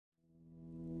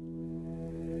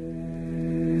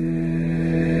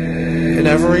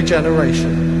every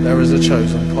generation, there is a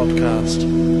chosen podcast.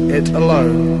 It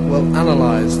alone will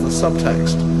analyze the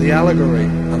subtext, the allegory,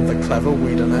 and the clever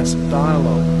Whedon-esque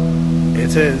dialogue.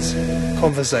 It is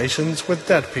Conversations with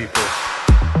Dead People.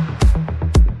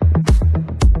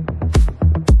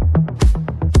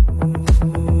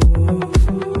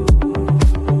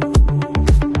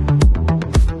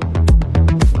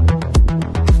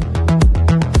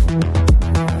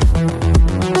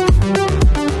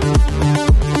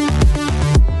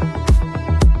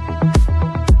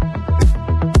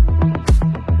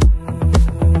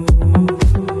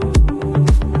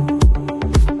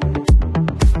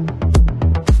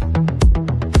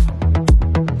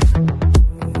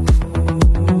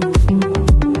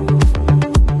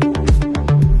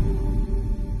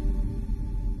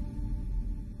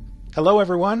 Hello,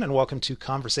 everyone, and welcome to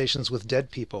Conversations with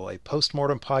Dead People, a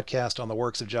post-mortem podcast on the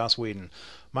works of Joss Whedon.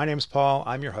 My name's Paul,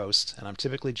 I'm your host, and I'm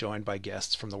typically joined by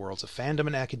guests from the worlds of fandom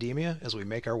and academia as we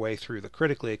make our way through the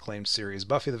critically acclaimed series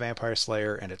Buffy the Vampire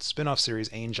Slayer and its spin-off series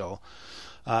Angel.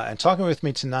 And talking with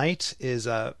me tonight is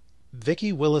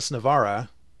Vicki Willis Navarra,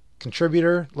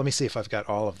 contributor. Let me see if I've got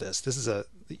all of this.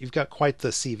 You've got quite the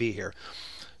CV here.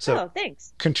 So,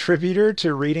 thanks. Contributor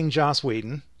to Reading Joss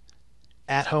Whedon,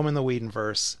 At Home in the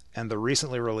Whedonverse, and the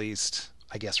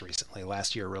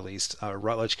last year released,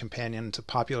 Rutledge Companion to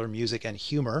Popular Music and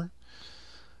Humor,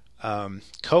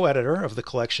 co-editor of the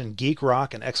collection Geek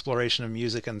Rock, and Exploration of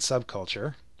Music and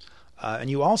Subculture, and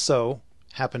you also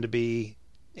happen to be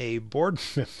a board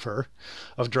member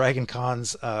of Dragon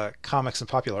Con's Comics and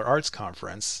Popular Arts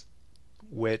Conference,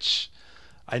 which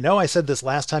I know I said this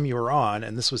last time you were on,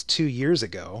 and this was 2 years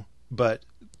ago, but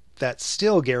that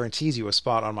still guarantees you a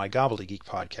spot on my Gobbledygook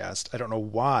podcast. I don't know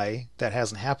why that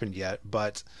hasn't happened yet,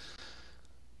 but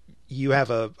you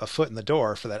have a foot in the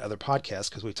door for that other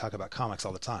podcast because we talk about comics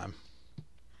all the time.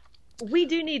 We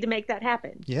do need to make that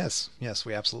happen. Yes,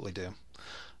 we absolutely do.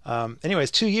 Anyways,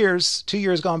 2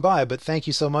 years gone by, but thank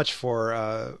you so much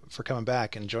for coming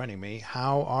back and joining me.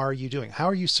 How are you doing? How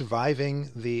are you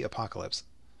surviving the apocalypse?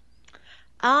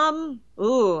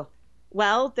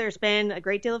 Well, there's been a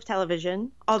great deal of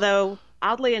television, although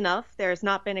oddly enough, there's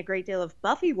not been a great deal of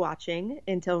Buffy watching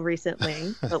until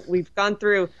recently. But we've gone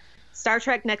through Star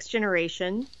Trek Next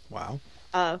Generation. Wow.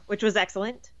 Which was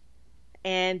excellent.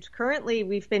 And currently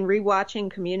we've been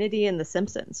rewatching Community and The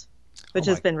Simpsons, which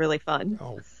has been really fun.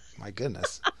 Oh, my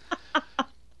goodness.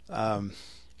 I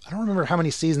don't remember how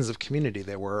many seasons of Community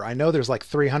there were. I know there's like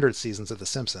 300 seasons of The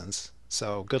Simpsons,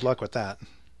 so good luck with that.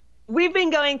 We've been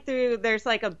going through, there's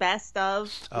like a best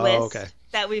of list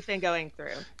that we've been going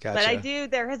through. Gotcha.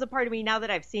 But there is a part of me now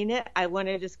that I've seen it, I want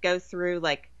to just go through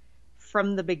like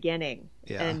from the beginning.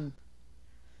 Yeah. And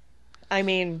I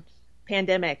mean,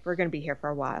 pandemic, we're going to be here for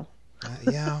a while.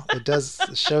 Yeah,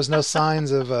 it shows no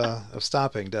signs of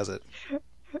stopping, does it?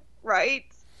 Right.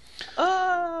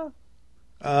 Oh,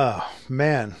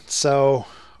 man. So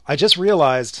I just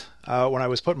realized when I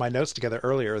was putting my notes together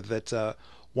earlier that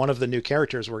one of the new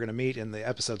characters we're going to meet in the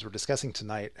episodes we're discussing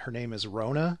tonight, her name is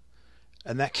Rona,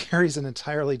 and that carries an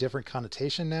entirely different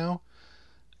connotation now.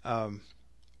 In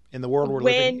the world we're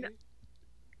living in.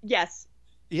 Yes.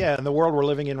 Yeah, in the world we're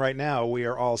living in right now, we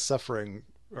are all suffering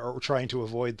or trying to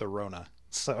avoid the Rona.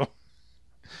 So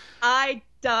I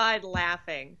died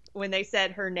laughing when they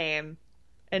said her name,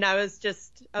 and I was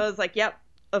like, yep,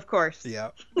 of course. Yeah.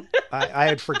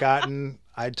 I'd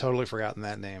totally forgotten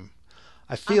that name.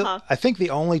 I think the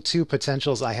only two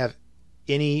potentials I have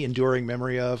any enduring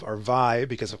memory of are Vi,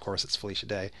 because of course it's Felicia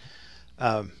Day,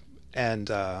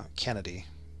 and Kennedy,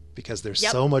 because there's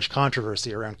so much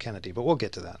controversy around Kennedy, but we'll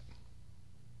get to that.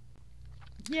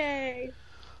 Yay.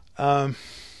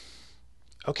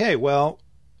 Okay, well,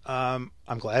 I'm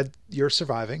glad you're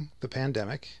surviving the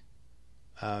pandemic.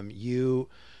 You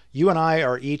and I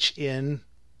are each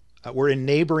we're in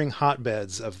neighboring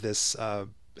hotbeds of this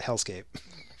hellscape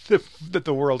that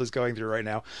the world is going through right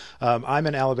now. I'm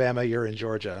in Alabama, you're in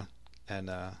Georgia, and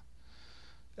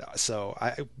so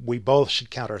we both should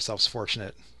count ourselves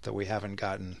fortunate that we haven't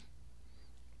gotten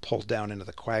pulled down into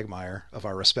the quagmire of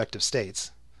our respective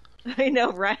states. I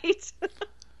know, right?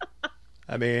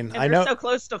 I mean, and we're so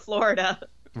close to Florida.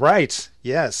 Right.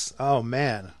 Yes. Oh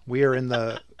man, we are in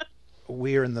the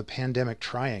pandemic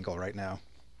triangle right now.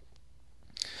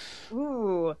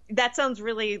 Ooh, that sounds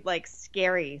really like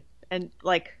scary and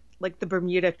like the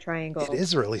Bermuda Triangle. It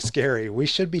is really scary. We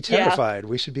should be terrified. Yeah.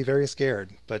 We should be very scared.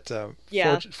 But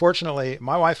fortunately,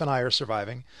 my wife and I are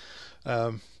surviving.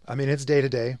 I mean, it's day to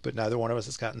day, but neither one of us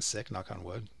has gotten sick, knock on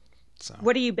wood. So.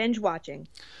 What are you binge watching?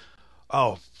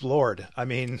 Oh, Lord. I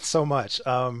mean, so much.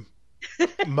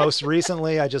 Most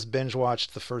recently, I just binge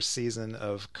watched the first season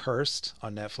of Cursed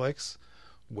on Netflix,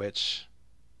 which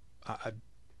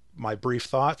my brief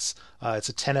thoughts. It's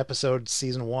a 10 episode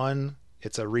season one.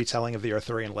 It's a retelling of the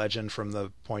Arthurian legend from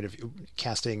the point of view,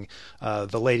 casting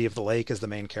the Lady of the Lake as the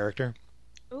main character.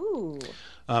 Ooh.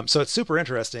 So it's super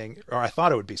interesting, or I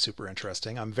thought it would be super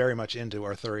interesting. I'm very much into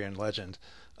Arthurian legend.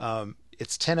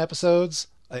 It's 10 episodes.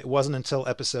 It wasn't until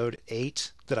episode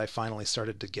 8 that I finally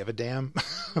started to give a damn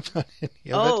about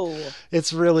any of it.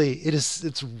 It's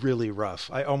really rough.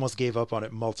 I almost gave up on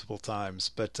it multiple times,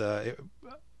 but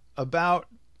about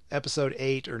episode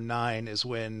 8 or 9 is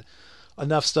when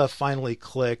enough stuff finally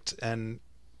clicked, and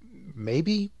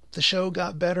maybe the show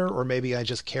got better, or maybe I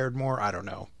just cared more. I don't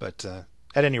know. But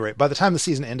at any rate, by the time the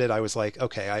season ended, I was like,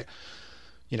 okay,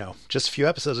 just a few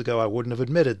episodes ago, I wouldn't have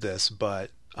admitted this,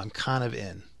 but I'm kind of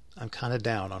in. I'm kind of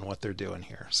down on what they're doing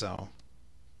here. So,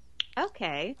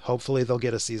 okay. Hopefully they'll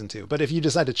get a season 2. But if you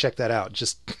decide to check that out,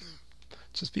 just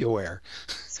be aware.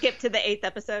 Skip to the 8th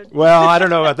episode. Well, I don't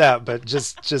know about that, but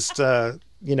just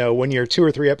when you're 2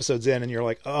 or 3 episodes in and you're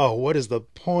like, oh, what is the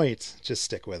point? Just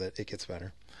stick with it. It gets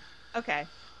better. Okay.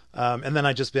 And then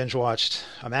I just binge watched.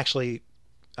 I'm actually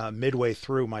midway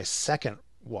through my second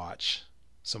watch.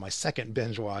 So my second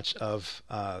binge watch of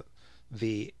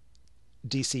the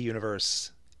DC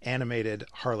Universe animated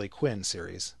Harley Quinn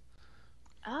series.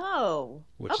 Oh,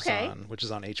 which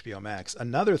is on HBO Max.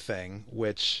 Another thing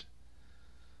which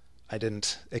I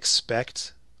didn't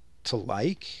expect to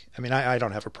like. I mean, I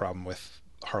don't have a problem with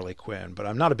Harley Quinn, but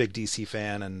I'm not a big DC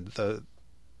fan, and the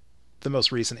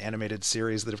most recent animated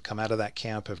series that have come out of that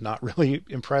camp have not really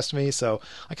impressed me. So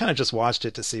I kind of just watched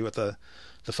it to see what the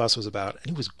fuss was about,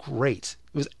 and it was great.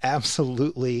 It was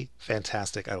absolutely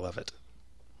fantastic. I love it.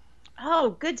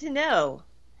 Oh, good to know.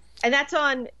 And that's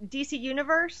on DC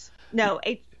Universe? No,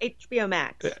 HBO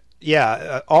Max.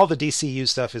 Yeah, all the DCU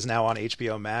stuff is now on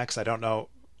HBO Max. I don't know.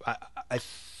 I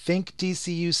think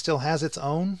DCU still has its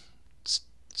own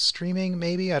streaming,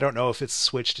 maybe. I don't know if it's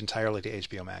switched entirely to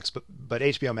HBO Max, but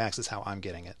HBO Max is how I'm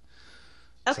getting it.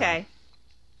 Okay.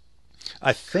 So,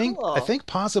 I think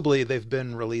possibly they've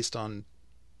been released on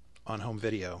home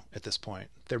video at this point.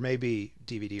 There may be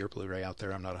DVD or Blu-ray out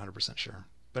there. I'm not 100% sure.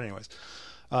 But anyways,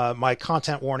 my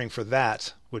content warning for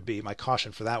that would be, my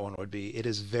caution for that one would be, it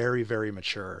is very, very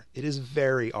mature. It is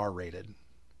very R-rated.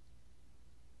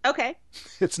 Okay.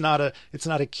 It's not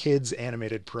a kids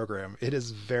animated program. It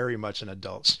is very much an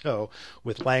adult show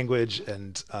with language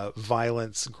and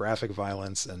violence, graphic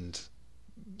violence, and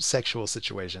sexual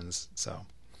situations. So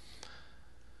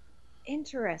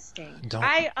interesting.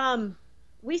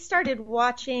 We started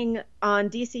watching on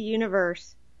DC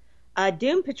Universe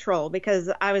Doom Patrol because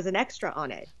I was an extra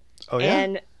on it. Oh yeah.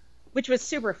 And which was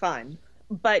super fun.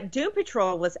 But Doom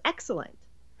Patrol was excellent.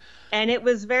 And it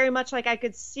was very much like I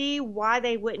could see why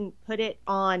they wouldn't put it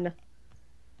on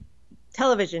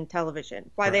television,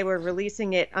 why they were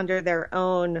releasing it under their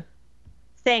own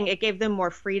thing. It gave them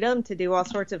more freedom to do all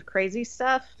sorts of crazy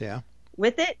stuff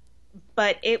with it,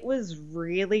 but it was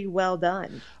really well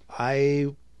done.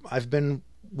 I've been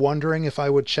wondering if I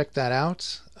would check that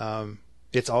out.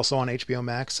 It's also on HBO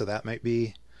Max, so that might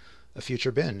be a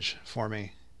future binge for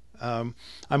me. I'm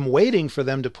waiting for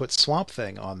them to put Swamp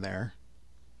Thing on there.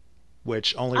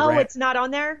 Which only it's not on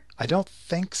there? I don't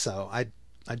think so. I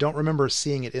don't remember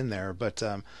seeing it in there, but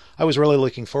I was really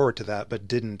looking forward to that, but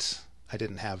I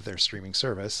didn't have their streaming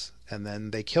service, and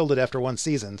then they killed it after one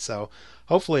season, so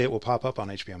hopefully it will pop up on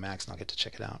HBO Max and I'll get to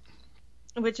check it out.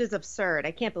 Which is absurd.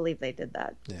 I can't believe they did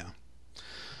that. Yeah.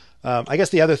 I guess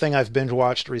the other thing I've binge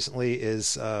watched recently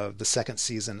is the second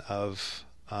season of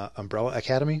Umbrella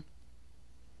Academy.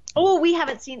 Oh, we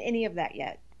haven't seen any of that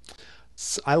yet.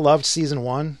 I loved season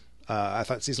 1. I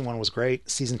thought season 1 was great.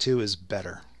 Season 2 is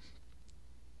better.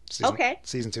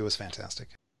 Season 2 is fantastic.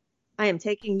 I am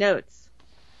taking notes.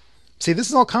 See, this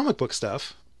is all comic book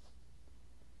stuff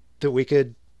that we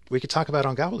could talk about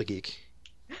on Gobbledygook.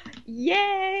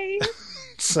 Yay!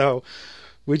 So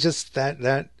we just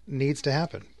that needs to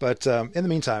happen. But in the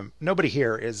meantime, nobody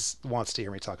here wants to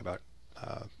hear me talk about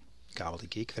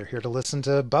Gobbledygook. They're here to listen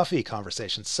to Buffy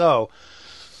conversations. So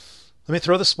let me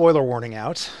throw the spoiler warning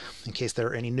out in case there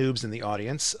are any noobs in the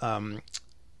audience.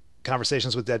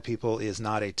 Conversations with Dead People is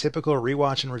not a typical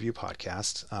rewatch and review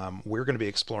podcast. We're going to be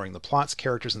exploring the plots,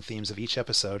 characters, and themes of each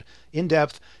episode in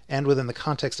depth and within the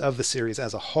context of the series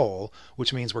as a whole,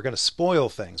 which means we're going to spoil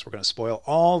things. We're going to spoil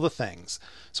all the things.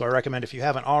 So I recommend, if you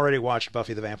haven't already watched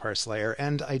Buffy the Vampire Slayer,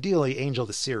 and ideally Angel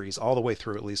the series all the way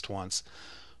through at least once,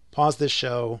 pause this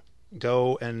show,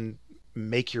 go and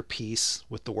make your peace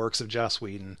with the works of Joss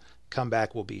Whedon. Come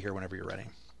back. We'll be here whenever you're ready.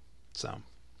 So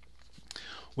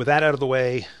with that out of the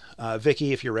way,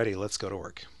 Vicky, if you're ready, let's go to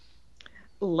work.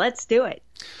 Let's do it.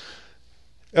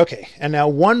 Okay, and now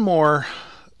one more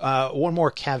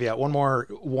caveat, one more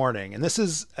warning, and this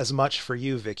is as much for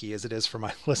you, Vicky, as it is for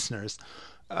my listeners.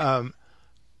 We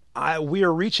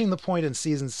are reaching the point in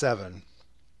season 7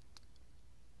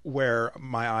 where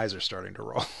my eyes are starting to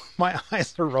roll. My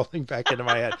eyes are rolling back into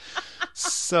my head.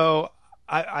 So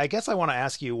I guess I want to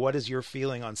ask you, what is your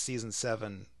feeling on season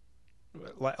 7?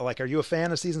 Like, are you a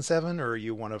fan of season 7, or are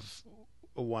you one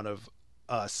of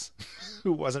us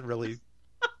who wasn't really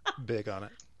big on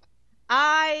it?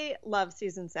 I love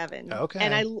season 7. Okay.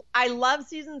 And I love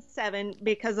season 7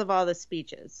 because of all the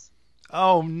speeches.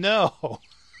 Oh no.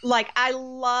 Like, I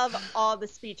love all the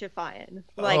speechifying.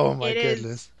 Like, oh my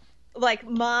goodness. Like,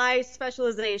 my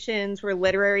specializations were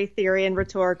literary theory and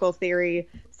rhetorical theory.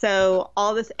 So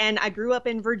all this, and I grew up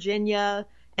in Virginia,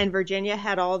 and Virginia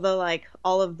had all of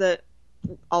the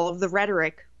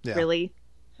rhetoric, Yeah. really.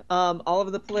 All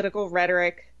of the political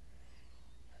rhetoric.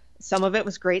 Some of it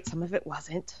was great, some of it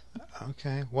wasn't.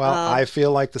 Okay. Well, I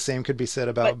feel like the same could be said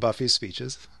about Buffy's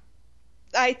speeches.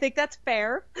 I think that's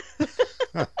fair.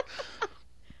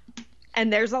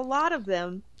 And there's a lot of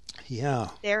them. Yeah.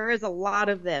 There is a lot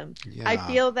of them. Yeah. I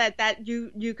feel that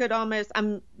you could almost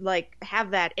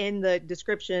have that in the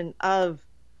description of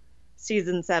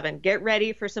season 7. Get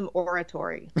ready for some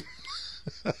oratory.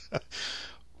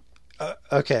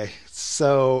 Okay.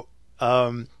 So,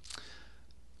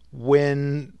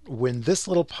 when this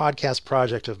little podcast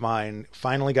project of mine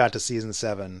finally got to season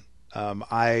 7,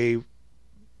 I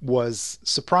was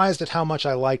surprised at how much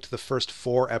I liked the first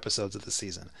 4 episodes of the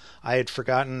season. I had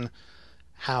forgotten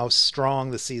how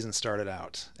strong the season started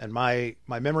out, and my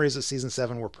memories of season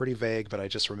 7 were pretty vague, but I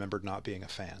just remembered not being a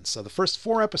fan. So the first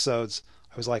 4 episodes,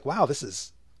 I was like, wow, this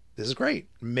is great.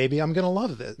 Maybe I'm gonna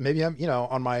love this. Maybe I'm,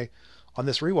 on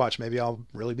this rewatch, maybe I'll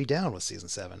really be down with season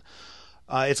 7.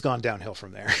 It's gone downhill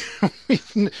from there.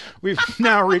 We've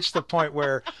now reached the point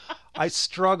where I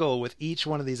struggle with each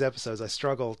one of these episodes. I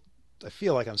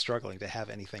feel like I'm struggling to have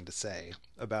anything to say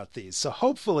about these. So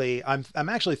hopefully, I'm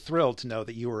actually thrilled to know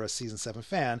that you were a season 7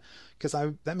 fan, because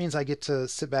that means I get to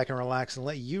sit back and relax and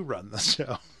let you run the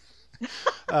show.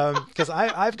 Because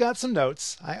I've got some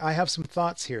notes. I have some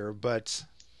thoughts here, but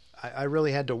I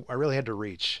really had to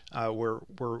reach.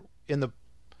 We're in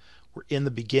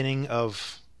the beginning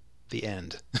of the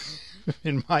end,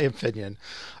 in my opinion.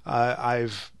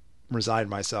 I've resigned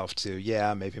myself to,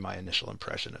 maybe my initial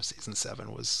impression of season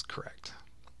 7 was correct.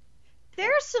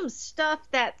 There's some stuff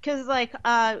because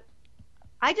I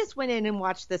just went in and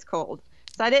watched this cold.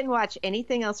 So I didn't watch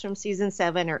anything else from season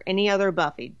 7 or any other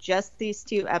Buffy, just these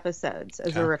 2 episodes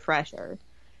as a refresher.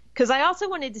 Because I also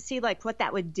wanted to see what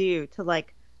that would do to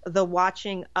the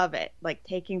watching of it,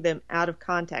 taking them out of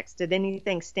context. Did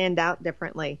anything stand out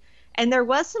differently? And there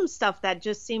was some stuff that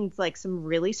just seemed like some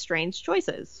really strange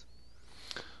choices.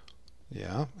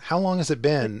 Yeah. How long had it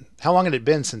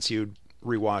been since you'd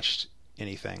rewatched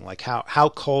anything? Like, how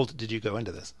cold did you go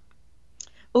into this?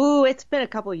 Ooh, it's been a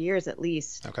couple years at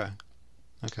least. Okay.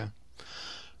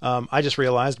 I just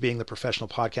realized, being the professional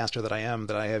podcaster that I am,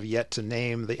 that I have yet to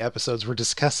name the episodes we're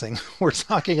discussing. We're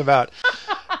talking about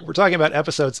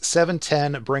episodes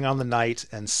 7-10, Bring on the Night,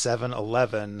 and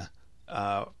 7-11,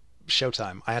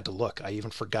 Showtime. I had to look. I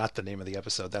even forgot the name of the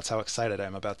episode. That's how excited I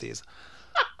am about these.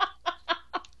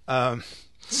 Let's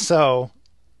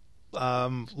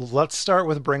start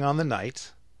with Bring on the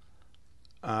Night.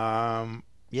 I'm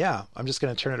just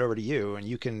going to turn it over to you, and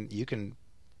you can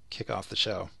kick off the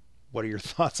show. What are your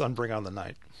thoughts on Bring on the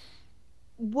Night?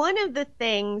 One of the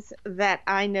things that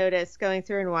I noticed going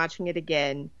through and watching it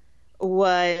again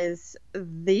was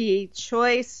the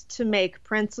choice to make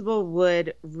Principal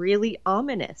Wood really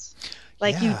ominous.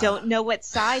 You don't know what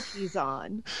side he's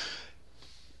on.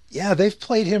 Yeah, they've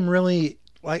played him really,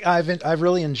 I've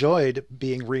really enjoyed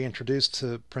being reintroduced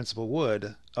to Principal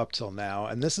Wood up till now,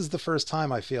 and this is the first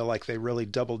time I feel like they really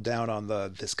doubled down on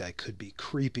this guy could be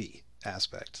creepy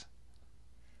aspect.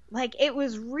 It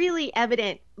was really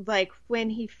evident, when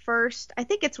he first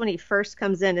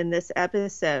comes in this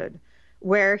episode,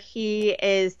 where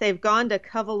they've gone to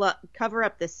cover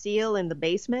up the seal in the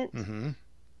basement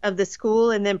of the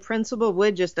school, and then Principal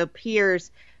Wood just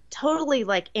appears totally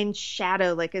in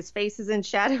shadow, his face is in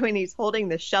shadow, and he's holding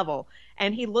the shovel,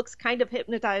 and he looks kind of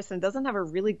hypnotized and doesn't have a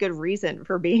really good reason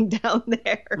for being down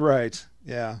there. Right.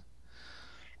 Yeah.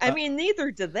 I mean, neither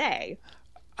do they.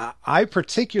 I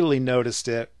particularly noticed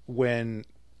it when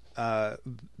the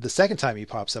second time he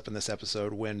pops up in this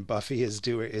episode, when Buffy is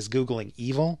Googling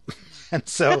evil. And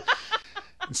so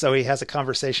he has a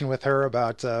conversation with her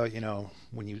about,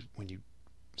 when you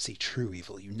see true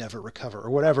evil, you never recover, or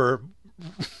whatever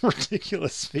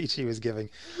ridiculous speech he was giving.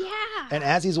 Yeah. And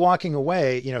as he's walking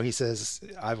away, he says,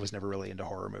 I was never really into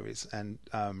horror movies. And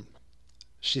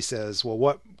she says, well,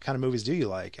 what kind of movies do you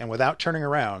like? And without turning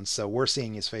around, so we're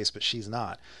seeing his face, but she's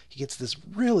not, he gets this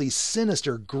really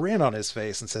sinister grin on his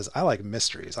face and says, I like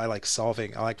mysteries. I like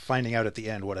finding out at the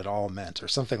end what it all meant, or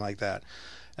something like that.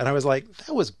 And I was like,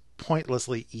 that was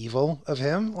pointlessly evil of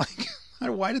him. Like,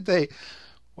 why did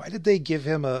they give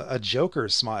him a Joker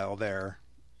smile there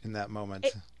in that moment?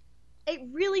 It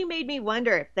really made me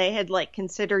wonder if they had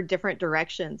considered different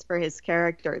directions for his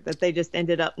character that they just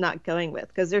ended up not going with,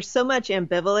 because there's so much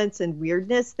ambivalence and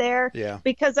weirdness there. Yeah.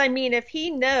 Because if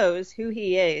he knows who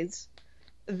he is,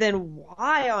 then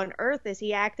why on earth is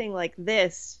he acting like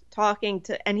this,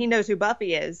 and he knows who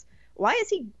Buffy is? Why is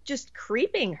he just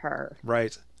creeping her?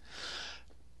 Right.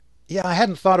 Yeah, I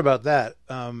hadn't thought about that,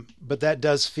 but that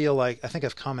does feel like, I think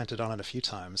I've commented on it a few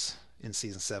times in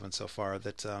season 7 so far,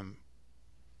 that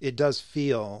it does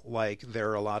feel like there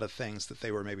are a lot of things that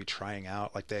they were maybe trying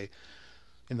out. Like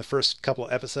in the first couple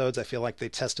of episodes, I feel like they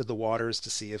tested the waters to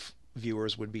see if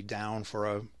viewers would be down for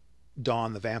a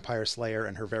Dawn the Vampire Slayer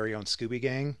and her very own Scooby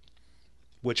Gang,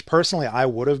 which personally I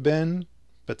would have been,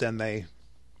 but then they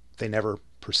never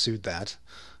pursued that.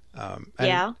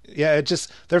 Yeah, it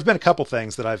just, there've been a couple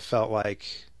things that I've felt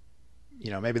like,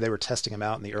 maybe they were testing them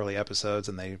out in the early episodes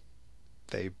and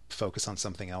they focus on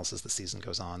something else as the season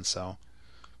goes on. So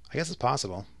I guess it's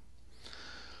possible.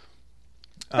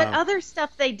 But other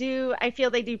stuff they do, I feel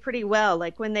they do pretty well.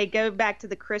 Like when they go back to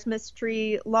the Christmas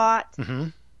tree lot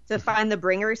to find the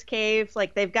Bringer's Cave,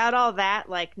 they've got all that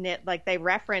knit, they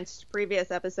referenced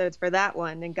previous episodes for that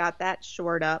one and got that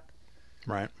shored up.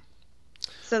 Right.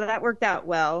 So that worked out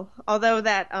well. Although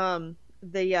that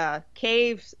the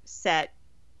cave set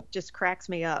just cracks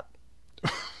me up.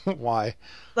 Why?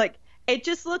 It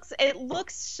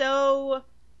looks so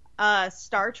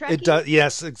Star Trek. It does.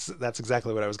 Yes, that's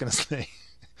exactly what I was going to say.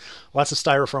 Lots of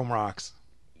styrofoam rocks.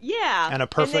 Yeah. And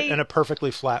a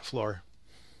perfectly flat floor.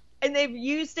 And they've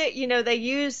used it.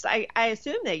 I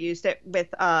assume they used it with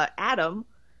Adam.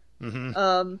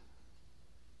 Mm-hmm.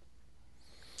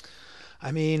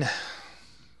 I mean,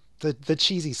 the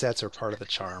cheesy sets are part of the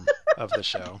charm of the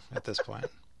show at this point.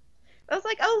 I was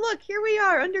like, oh, look, here we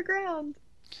are underground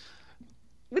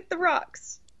with the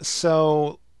rocks.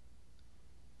 So,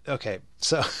 okay.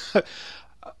 So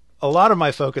a lot of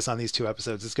my focus on these 2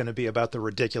 episodes is going to be about the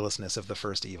ridiculousness of the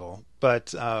first evil.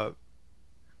 But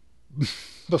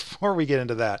before we get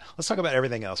into that, let's talk about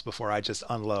everything else before I just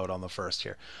unload on the first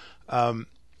here.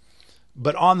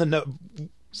 But on the note,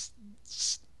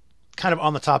 kind of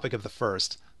on the topic of the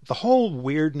first, the whole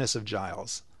weirdness of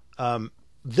Giles.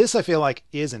 This I feel like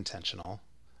is intentional.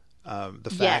 The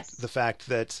fact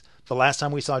that the last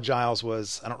time we saw Giles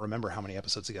was, I don't remember how many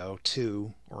episodes ago,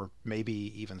 2 or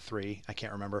maybe even 3, I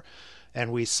can't remember,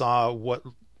 and we saw what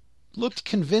looked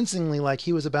convincingly like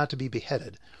he was about to be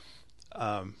beheaded.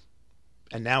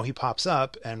 And now he pops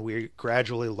up, and we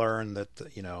gradually learn that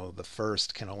the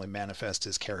first can only manifest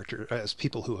his character as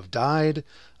people who have died,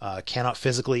 cannot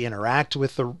physically interact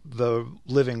with the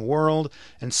living world,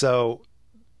 and so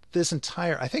this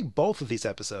I think both of these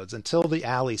episodes, until the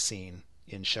alley scene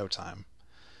in Showtime,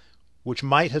 which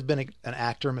might have been an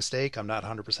actor mistake, I'm not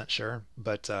 100% sure,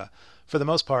 but for the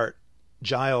most part,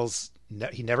 Giles,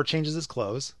 he never changes his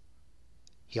clothes.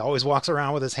 He always walks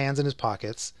around with his hands in his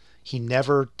pockets. He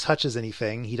never touches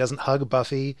anything. He doesn't hug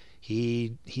Buffy.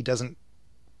 He doesn't,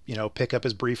 pick up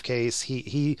his briefcase.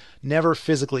 He never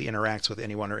physically interacts with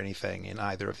anyone or anything in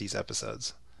either of these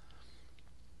episodes,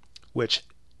 which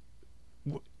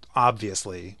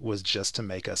obviously was just to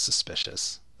make us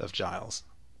suspicious of Giles.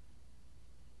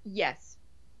 Yes.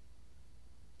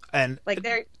 And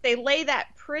they lay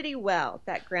that pretty well,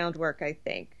 that groundwork, I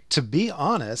think. To be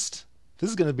honest, this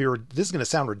is going to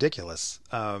sound ridiculous.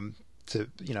 I'm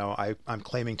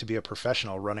claiming to be a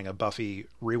professional running a Buffy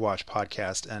rewatch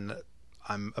podcast, and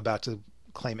I'm about to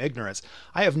claim ignorance.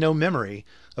 I have no memory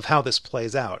of how this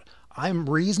plays out. I'm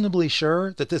reasonably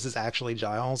sure that this is actually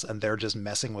Giles and they're just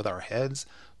messing with our heads,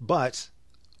 but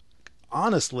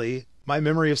honestly, my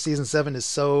memory of season 7 is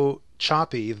so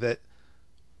choppy that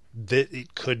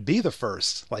it could be the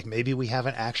first. Maybe we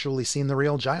haven't actually seen the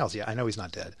real Giles yet. I know he's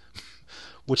not dead,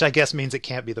 which I guess means it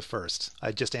can't be the first.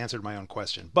 I just answered my own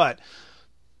question. But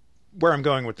where I'm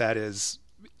going with that is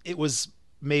it was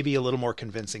maybe a little more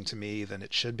convincing to me than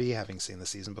it should be, having seen the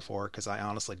season before, because I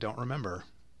honestly don't remember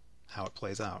how it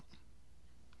plays out.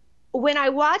 When I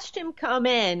watched him come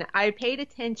in, I paid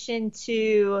attention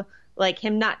to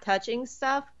him not touching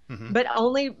stuff. But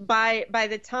only by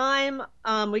the time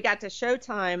we got to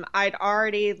Showtime, I'd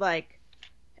already like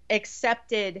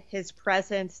accepted his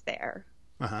presence there.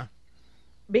 Uh-huh.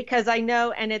 Because I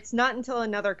know, and it's not until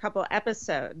another couple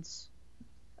episodes,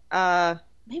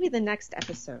 maybe the next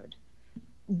episode,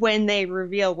 when they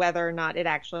reveal whether or not it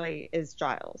actually is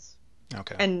Giles.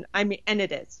 Okay. And I mean, and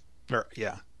it is.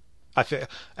 Yeah. I feel,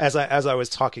 as I was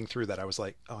talking through that, I was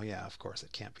like, oh yeah, of course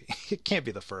it can't be. It can't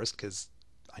be the first because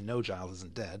I know Giles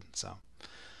isn't dead. So.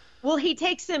 Well, he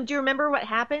takes them. Do you remember what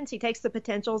happens? He takes the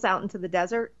potentials out into the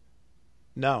desert.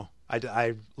 No,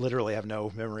 I literally have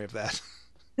no memory of that.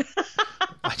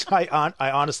 I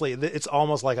honestly, it's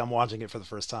almost like I'm watching it for the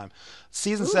first time.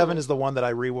 Season 7 is the one that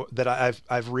I've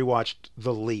rewatched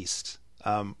the least.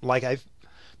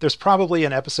 There's probably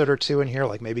an episode or two in here,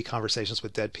 like maybe Conversations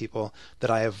with Dead People, that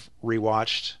I have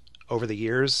rewatched over the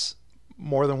years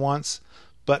more than once.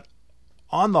 But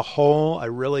on the whole, I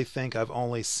really think I've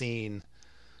only seen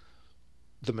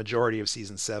the majority of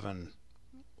season 7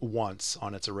 once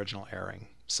on its original airing.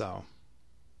 So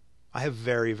I have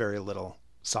very, very little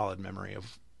solid memory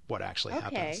of what actually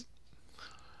happens.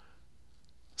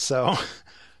 So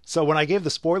when I gave the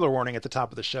spoiler warning at the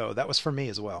top of the show, that was for me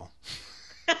as well.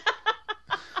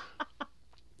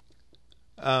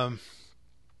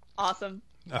 Awesome.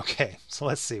 Okay, so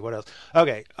let's see what else.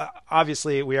 Okay,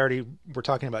 obviously we're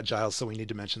talking about Giles, so we need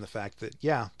to mention the fact that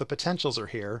the potentials are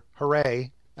here.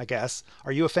 Hooray, I guess.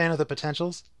 Are you a fan of the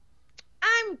potentials?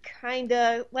 I'm kind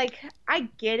of like, I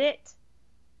get it.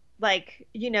 Like,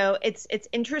 it's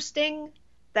interesting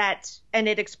that, and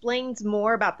it explains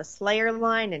more about the Slayer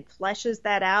line and fleshes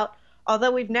that out.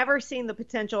 Although we've never seen the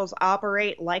potentials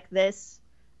operate like this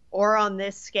or on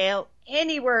this scale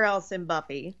anywhere else in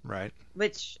Buffy. Right.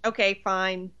 Which, okay,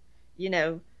 fine.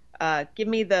 Give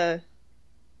me the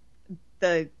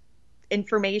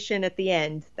information at the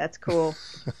end. That's cool.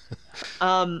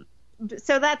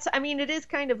 So that's, I mean, it is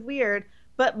kind of weird,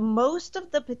 but most of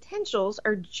the potentials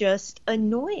are just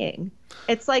annoying.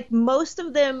 It's like most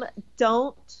of them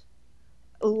don't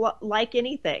like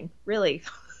anything, really.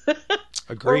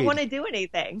 Agreed. Or want to do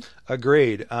anything.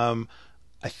 Agreed.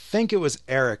 I think it was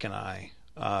Eric and I,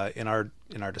 in our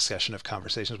discussion of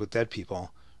Conversations with Dead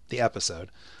People, the episode,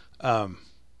 where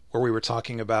we were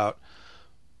talking about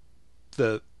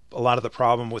a lot of the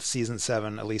problem with season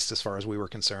 7, at least as far as we were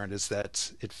concerned, is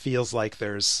that it feels like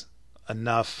there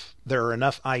are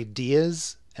enough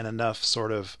ideas and enough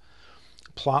sort of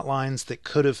plot lines that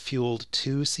could have fueled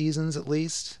 2 seasons at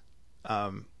least.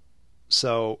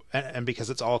 So, and because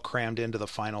it's all crammed into the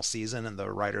final season and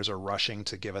the writers are rushing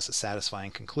to give us a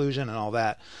satisfying conclusion and all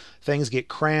that, things get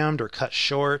crammed or cut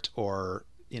short, or,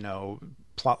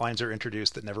 plot lines are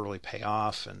introduced that never really pay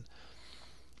off. And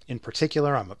in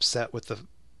particular, I'm upset with the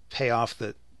payoff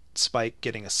that Spike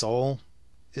getting a soul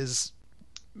is,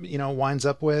 winds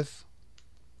up with.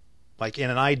 Like, in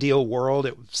an ideal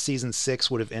world, season 6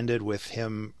 would have ended with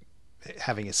him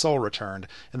having his soul returned,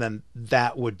 and then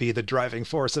that would be the driving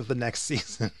force of the next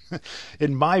season.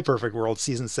 In my perfect world,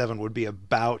 season 7 would be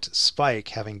about Spike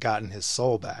having gotten his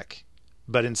soul back,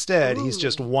 but instead he's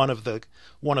just one of the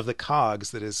cogs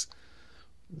that is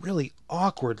really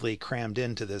awkwardly crammed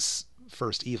into this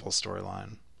first Evil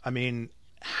storyline. I mean,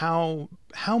 how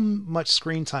much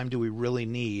screen time do we really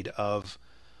need of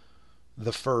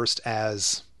the first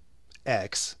as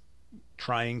X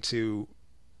trying to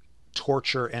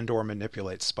torture and or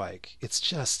manipulate Spike? It's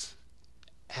just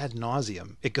ad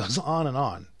nauseum. It goes on and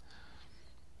on.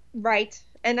 Right.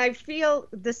 And I feel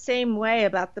the same way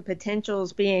about the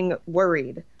potentials being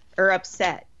worried or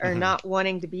upset or not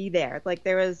wanting to be there. Like,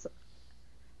 there was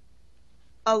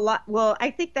a lot. Well,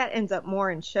 I think that ends up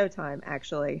more in Showtime,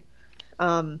 actually.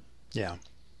 Yeah.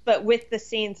 But with the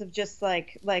scenes of just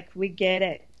like we get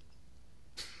it.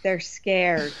 They're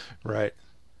scared. Right.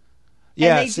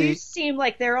 Yeah, and they do seem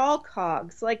like they're all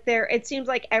cogs. Like it seems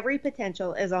like every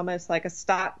potential is almost like a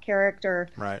stock character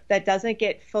that doesn't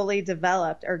get fully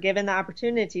developed or given the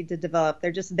opportunity to develop.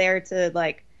 They're just there to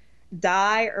like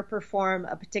die or perform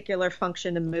a particular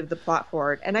function and move the plot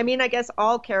forward. And I mean, I guess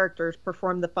all characters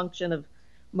perform the function of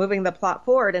moving the plot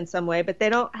forward in some way, but they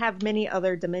don't have many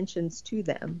other dimensions to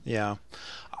them. Yeah.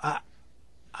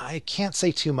 I can't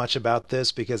say too much about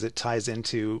this because it ties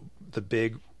into the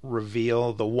big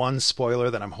reveal. The one spoiler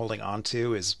that I'm holding on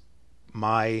to is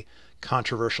my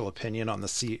controversial opinion on the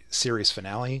series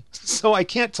finale. So I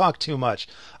can't talk too much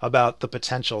about the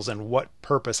potentials and what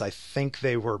purpose I think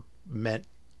they were meant,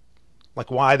 like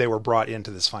why they were brought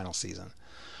into this final season.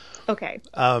 Okay.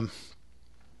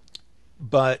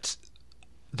 But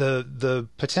the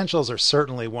potentials are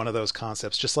certainly one of those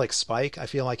concepts. Just like Spike, I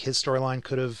feel like his storyline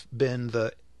could have been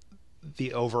the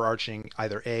the overarching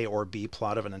either A or B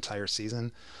plot of an entire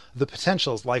season. The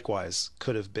potentials likewise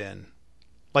could have been,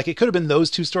 like, it could have been those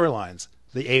two storylines.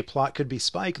 The A plot could be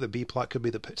Spike, the B plot could be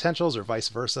the potentials, or vice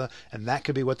versa, and that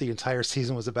could be what the entire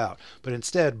season was about. But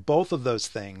instead, both of those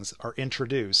things are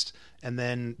introduced and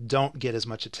then don't get as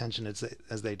much attention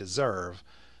as they deserve.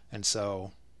 And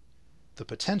so the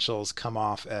potentials come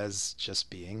off as just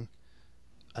being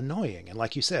annoying. And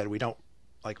like you said, we don't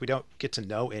get to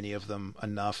know any of them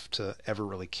enough to ever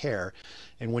really care.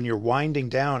 And when you're winding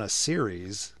down a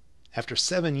series after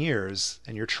 7 years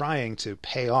and you're trying to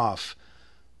pay off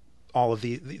all of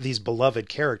these beloved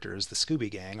characters, the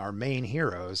Scooby Gang, our main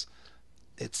heroes,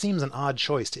 it seems an odd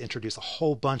choice to introduce a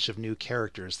whole bunch of new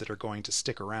characters that are going to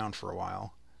stick around for a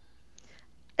while.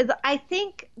 I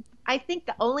think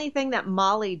the only thing that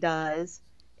Molly does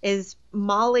is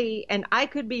Molly, and I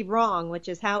could be wrong, which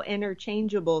is how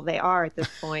interchangeable they are at this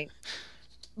point,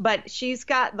 but she's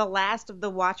got the last of the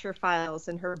Watcher files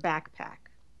in her backpack.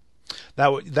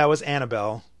 That was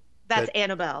Annabelle. That's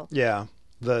Annabelle. Yeah.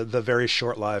 The very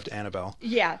short-lived Annabelle.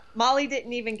 Yeah, Molly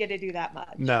didn't even get to do that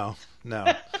much. No.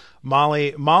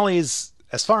 Molly's,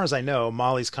 as far as I know,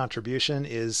 Molly's contribution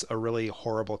is a really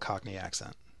horrible Cockney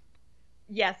accent.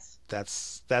 Yes.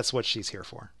 That's what she's here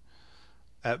for.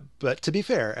 But to be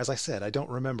fair, as I said, I don't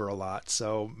remember a lot,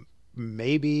 so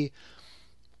maybe,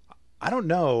 I don't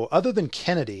know, other than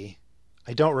Kennedy,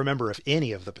 I don't remember if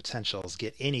any of the potentials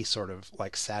get any sort of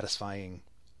like satisfying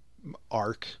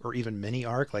arc or even mini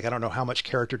arc. Like, I don't know how much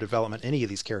character development any of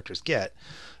these characters get.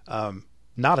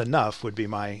 Not enough would be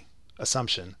my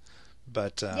assumption,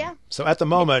 but yeah, so at the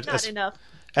moment, not enough.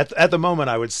 At the moment,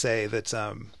 I would say that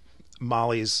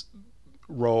Molly's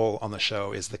role on the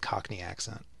show is the Cockney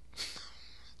accent,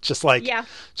 just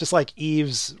like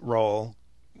Eve's role.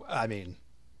 I mean,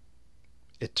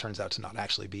 it turns out to not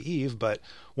actually be Eve, but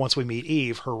once we meet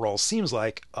Eve, her role seems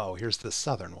like, oh, here's the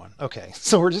Southern one. Okay,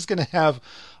 so we're just going to have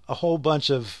a whole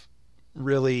bunch of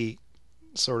really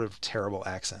sort of terrible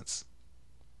accents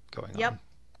going on.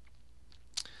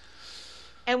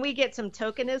 And we get some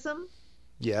tokenism.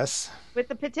 Yes. With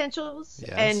the potentials.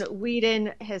 Yes. And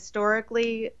Whedon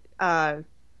historically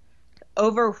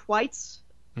over whites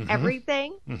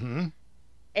everything. Mm-hmm.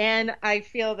 And I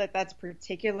feel that that's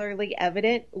particularly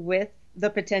evident with the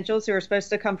potentials who are supposed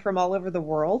to come from all over the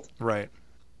world. Right.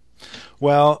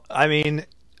 Well, I mean,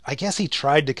 I guess he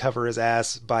tried to cover his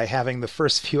ass by having the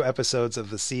first few episodes of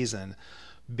the season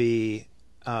be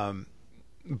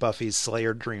Buffy's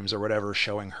Slayer dreams or whatever,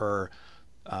 showing her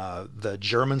the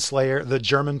German Slayer, the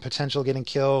German potential getting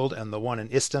killed, and the one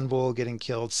in Istanbul getting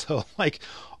killed. So like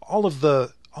all of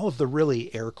the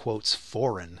really air quotes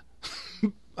foreign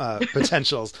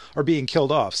potentials are being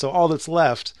killed off. So all that's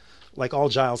left, like all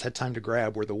Giles had time to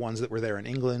grab, were the ones that were there in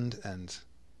England, and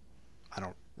I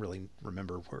don't really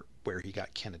remember where he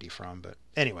got Kennedy from, but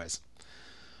anyways,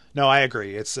 no, I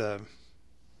agree. It's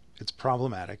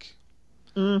problematic.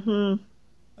 Mm-hmm.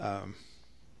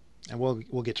 And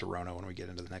we'll get to Rona when we get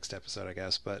into the next episode, I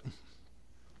guess. But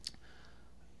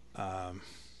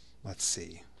let's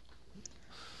see.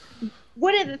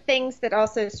 One of the things that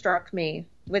also struck me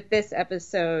with this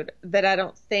episode that I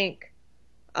don't think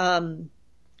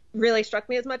really struck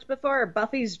me as much before are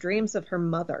Buffy's dreams of her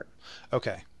mother.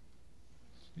 Okay.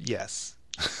 Yes.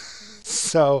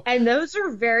 So. And those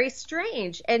are very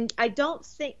strange. And I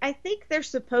think they're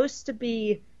supposed to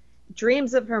be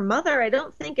dreams of her mother. I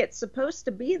don't think it's supposed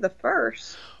to be the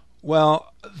first.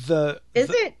 Well, Is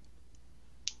it?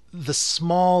 The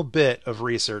small bit of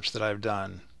research that I've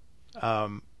done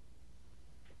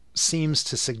seems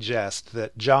to suggest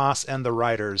that Joss and the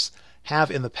writers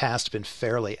have in the past been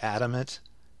fairly adamant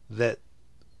that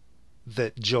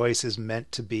Joyce is meant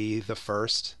to be the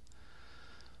first.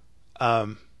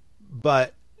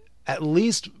 But at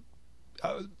least,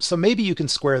 so maybe you can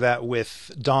square that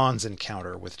with Dawn's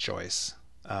encounter with Joyce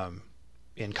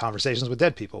in Conversations with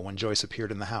Dead People when Joyce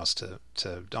appeared in the house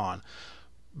to Dawn.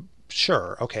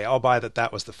 Sure, okay, I'll buy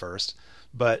that was the first.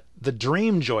 But the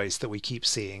dream Joyce that we keep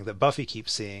seeing, that Buffy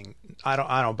keeps seeing, I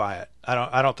don't buy it.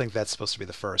 I don't think that's supposed to be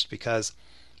the first, because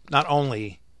not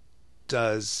only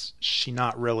does she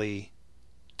not really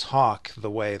talk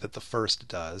the way that the first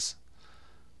does,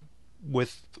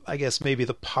 with, I guess, maybe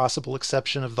the possible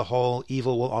exception of the whole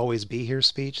evil will always be here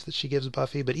speech that she gives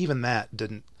Buffy, but even that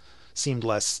seemed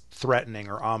less threatening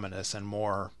or ominous and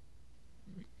more,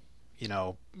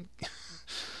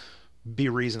 be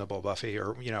reasonable, Buffy,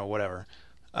 or, whatever.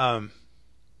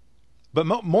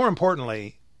 But more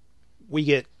importantly, we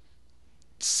get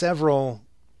several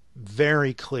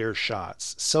very clear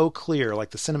shots. So clear,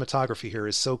 like the cinematography here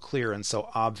is so clear and so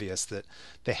obvious that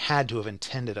they had to have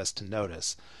intended us to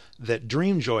notice. that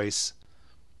Dream Joyce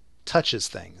touches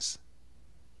things,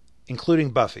 including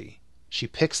Buffy. She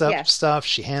picks up stuff.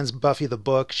 She hands Buffy the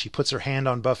book. She puts her hand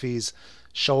on Buffy's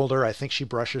shoulder. I think she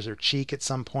brushes her cheek at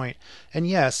some point. And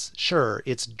yes, sure,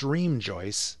 it's Dream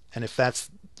Joyce. And if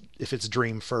it's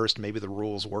Dream first, maybe the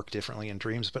rules work differently in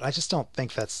Dreams. But I just don't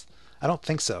think I don't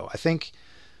think so. I think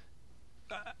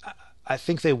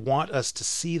they want us to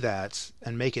see that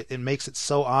and it makes it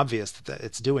so obvious that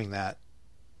it's doing that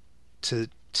to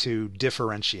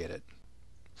differentiate it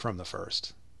from the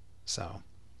first. So.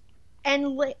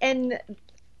 And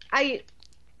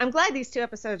I'm glad these 2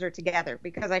 episodes are together,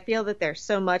 because I feel that there's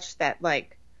so much that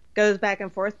like goes back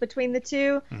and forth between the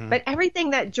 2. Mm-hmm. But everything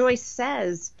that Joyce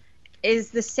says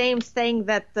is the same thing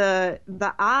that the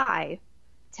Eye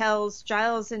tells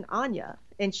Giles and Anya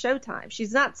in Showtime.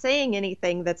 She's not saying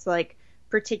anything that's like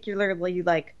particularly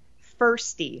like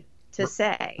firsty to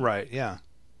say. Right. Yeah.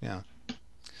 Yeah.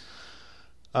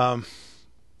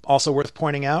 Also worth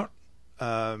pointing out,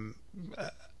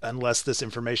 unless this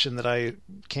information that I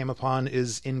came upon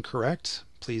is incorrect,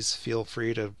 please feel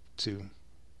free to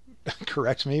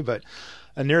correct me. But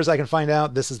as near as I can find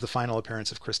out, this is the final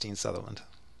appearance of Christine Sutherland.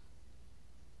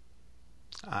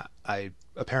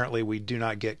 Apparently we do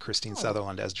not get Christine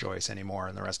Sutherland as Joyce anymore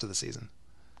in the rest of the season.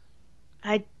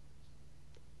 I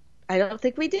don't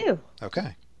think we do.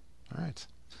 Okay. All right.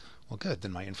 Well, good.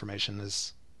 Then my information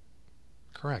is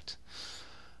correct.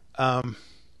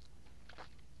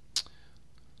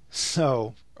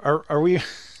 So are we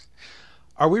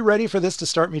ready for this to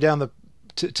start me down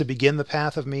to begin the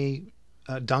path of me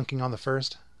dunking on the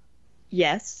first?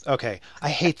 Yes. Okay. I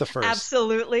hate the first.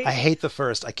 Absolutely. I hate the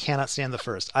first. I cannot stand the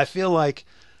first. I feel like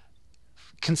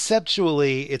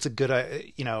conceptually it's a good,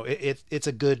 it's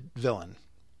a good villain.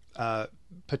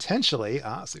 Potentially,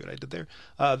 see what I did there?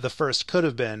 The first could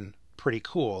have been pretty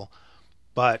cool,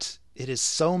 but it is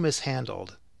so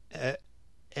mishandled.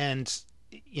 And,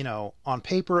 on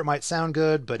paper it might sound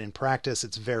good, but in practice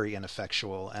it's very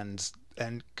ineffectual and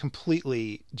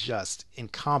completely just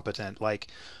incompetent.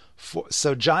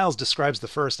 So Giles describes the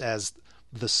first as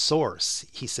the source.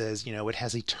 He says, it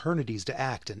has eternities to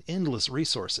act and endless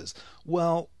resources.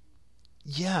 Well,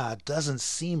 yeah, it doesn't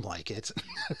seem like it.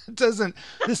 This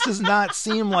does not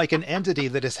seem like an entity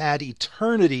that has had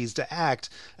eternities to act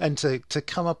and to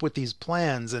come up with these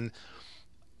plans. And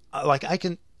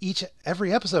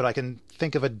every episode I can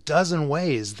think of a dozen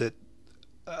ways that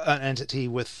an entity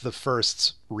with the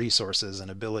first's resources and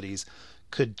abilities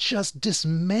could just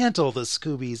dismantle the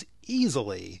Scoobies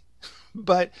easily,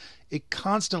 but it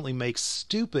constantly makes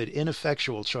stupid,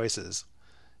 ineffectual choices,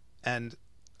 and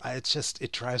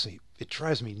it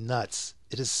drives me nuts.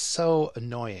 It is so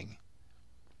annoying.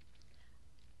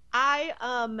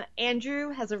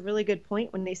 Andrew has a really good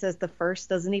point when he says the first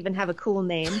doesn't even have a cool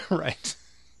name. Right.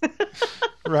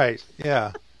 Right.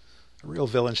 Yeah. A real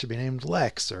villain should be named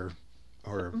Lex or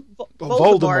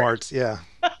Voldemort. Yeah.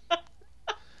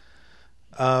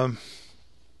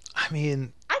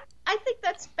 I think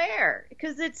that's fair,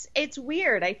 because it's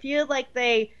weird. I feel like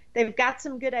they've got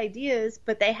some good ideas,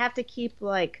 but they have to keep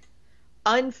like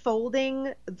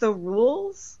unfolding the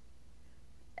rules.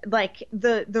 Like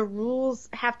the rules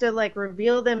have to like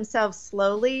reveal themselves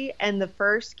slowly, and the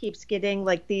first keeps getting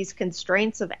like these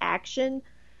constraints of action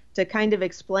to kind of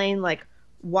explain like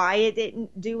why it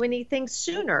didn't do anything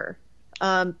sooner.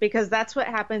 Because that's what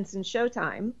happens in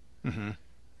Showtime. Mm-hmm.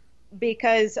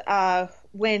 Because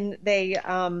when they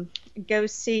go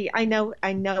see, I know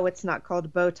it's not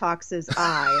called Botox's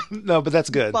eye. No, but that's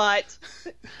good. But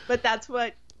that's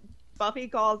what Buffy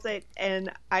calls it,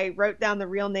 and I wrote down the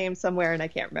real name somewhere and I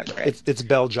can't remember it. It's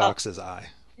Beljox's eye.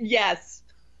 Yes.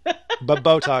 But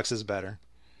Botox is better.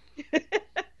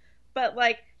 But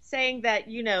like saying that,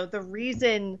 the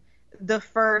reason the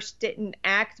first didn't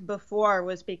act before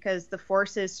was because the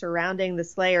forces surrounding the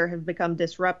Slayer have become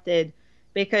disrupted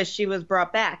because she was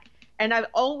brought back. And I've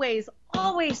always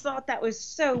thought that was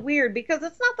so weird, because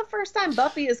it's not the first time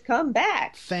Buffy has come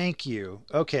back. Thank you.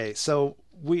 Okay, so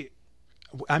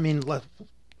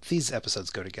these episodes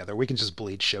go together. We can just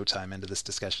bleed Showtime into this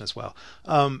discussion as well.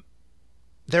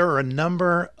 There are a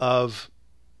number of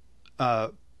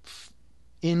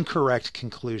incorrect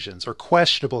conclusions or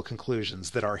questionable conclusions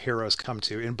that our heroes come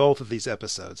to in both of these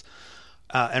episodes.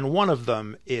 And one of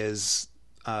them is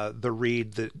the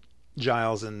read that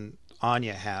Giles and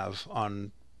Anya have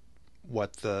on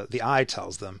what the Eye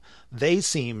tells them. They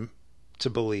seem to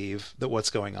believe that what's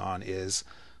going on is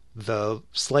the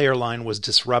Slayer line was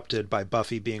disrupted by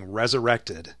Buffy being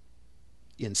resurrected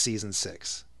in season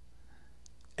 6.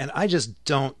 And I just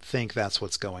don't think that's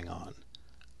what's going on.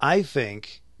 I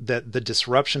think that the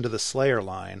disruption to the Slayer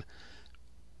line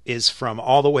is from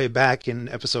all the way back in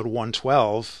episode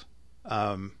 112,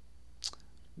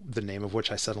 the name of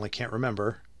which I suddenly can't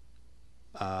remember.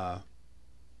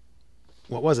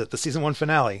 What was it? The season 1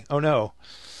 finale. Oh no.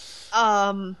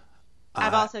 I've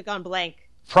also gone blank.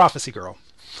 Prophecy Girl.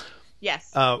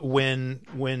 Yes.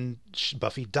 When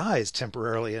Buffy dies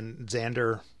temporarily and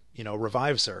Xander,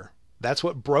 revives her. That's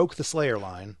what broke the Slayer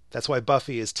line. That's why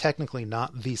Buffy is technically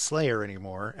not the Slayer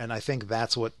anymore, and I think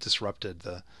that's what disrupted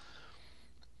the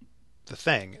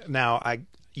thing. Now,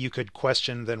 you could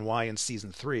question then why in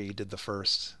season 3 did the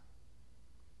first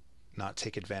not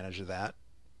take advantage of that.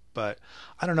 But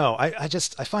I don't know. I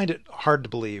find it hard to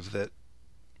believe that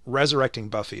resurrecting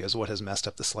Buffy is what has messed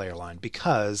up the Slayer line,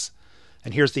 because,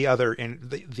 and here's the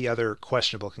other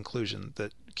questionable conclusion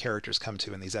that characters come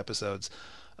to in these episodes.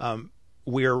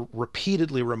 We're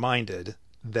repeatedly reminded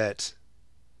that,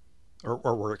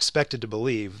 or we're expected to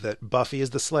believe that Buffy is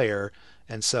the Slayer,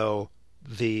 and so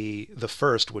the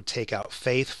first would take out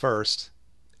Faith first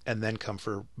and then come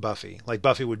for Buffy. Like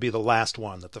Buffy would be the last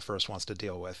one that the first wants to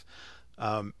deal with.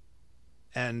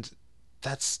 And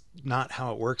that's not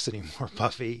how it works anymore,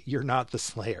 Buffy. You're not the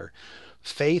Slayer.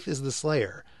 Faith is the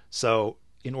Slayer. So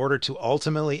in order to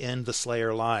ultimately end the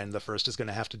Slayer line, the first is going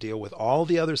to have to deal with all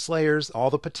the other Slayers, all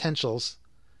the potentials,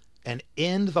 and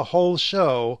end the whole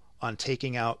show on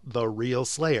taking out the real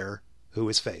Slayer, who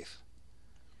is Faith.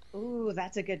 Ooh,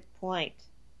 that's a good point.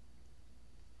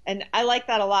 And I like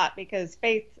that a lot, because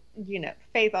Faith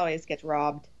always gets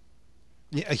robbed.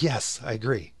 Yeah, yes, I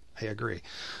agree.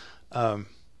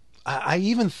 I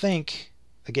even think,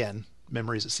 again,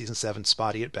 memories of season 7,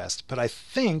 spotty at best, but I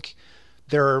think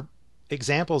there are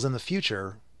examples in the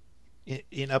future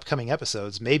in upcoming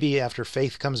episodes, maybe after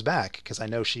Faith comes back, because I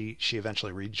know she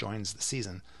eventually rejoins the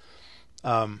season,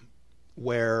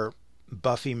 where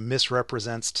Buffy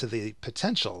misrepresents to the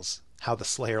potentials how the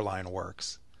Slayer line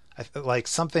works. Like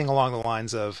something along the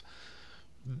lines of,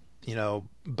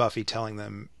 Buffy telling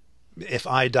them, if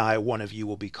I die, one of you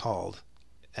will be called.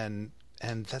 And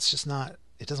that's just not,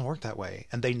 it doesn't work that way.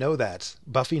 And they know that.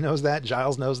 Buffy knows that.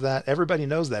 Giles knows that. Everybody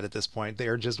knows that at this point. They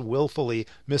are just willfully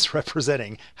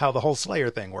misrepresenting how the whole Slayer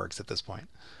thing works at this point.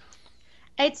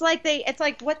 It's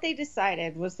like what they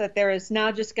decided was that there is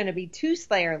now just going to be 2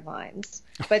 Slayer lines,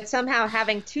 but somehow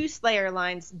having 2 Slayer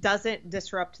lines doesn't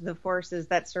disrupt the forces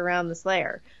that surround the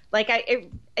Slayer. Like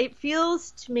it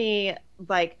feels to me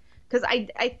like, because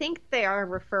I think they are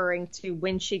referring to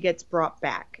when she gets brought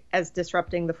back as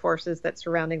disrupting the forces that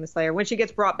surrounding the Slayer, when she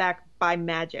gets brought back by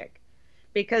magic,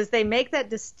 because they make that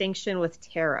distinction with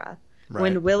Tara. Right.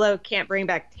 When Willow can't bring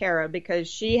back Tara because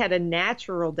she had a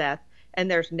natural death, and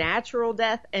there's natural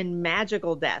death and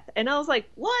magical death. And I was like,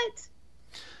 what?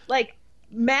 Like,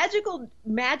 magical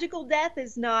death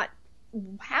is not,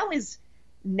 how is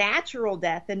natural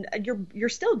death? And you're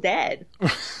still dead.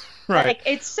 Right. Like,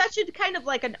 it's such a kind of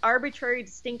like an arbitrary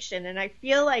distinction. And I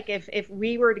feel like if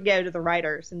we were to go to the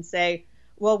writers and say,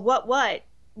 well, what?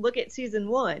 Look at season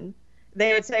 1.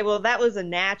 They would say, well, that was a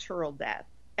natural death,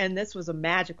 and this was a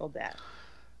magical death.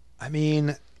 I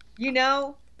mean,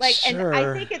 like, sure. And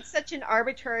I think it's such an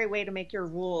arbitrary way to make your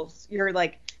rules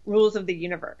of the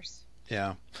universe.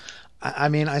 Yeah. I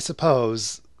mean, I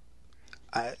suppose.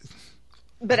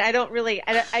 But I don't really,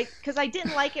 because I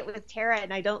didn't like it with Tara,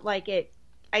 and I don't like it.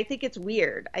 I think it's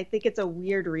weird. I think it's a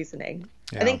weird reasoning.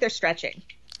 Yeah. I think they're stretching.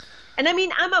 And I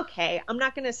mean, I'm okay. I'm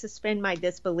not going to suspend my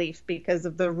disbelief because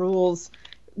of the rules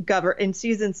in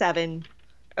season 7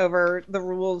 over the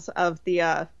rules of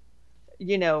the,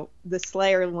 the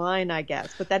Slayer line, I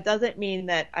guess. But that doesn't mean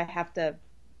that I have to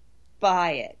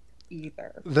buy it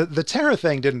either. The Tara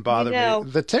thing didn't bother me.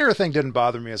 The Tara thing didn't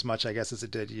bother me as much, I guess, as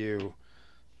it did you.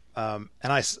 And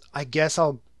I guess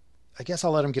I'll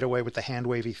let him get away with the hand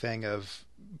wavy thing of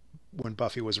when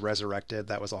Buffy was resurrected.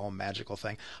 That was a whole magical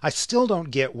thing. I still don't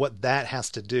get what that has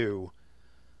to do.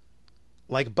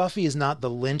 Like, Buffy is not the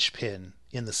linchpin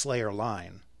in the Slayer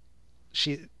line.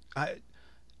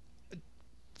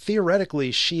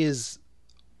 Theoretically, she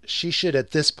should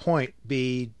at this point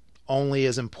be only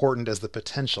as important as the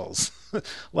potentials.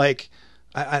 Like,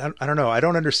 I don't know. I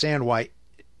don't understand why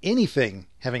anything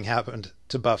having happened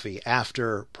to Buffy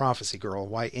after Prophecy Girl,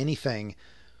 why anything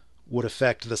would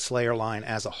affect the Slayer line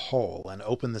as a whole and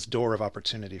open this door of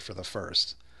opportunity for the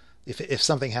first. If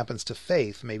something happens to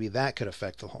Faith, maybe that could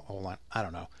affect the whole line. I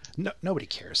don't know. No, nobody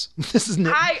cares. This is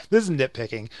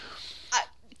nitpicking.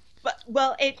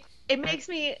 It makes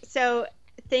me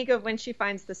think of when she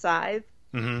finds the scythe,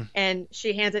 mm-hmm. and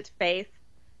she hands it to Faith,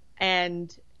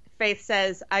 and Faith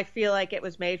says, "I feel like it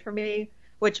was made for me,"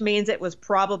 which means it was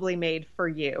probably made for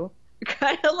you.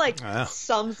 Kind of like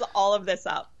sums all of this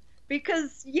up,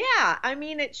 Because, yeah, I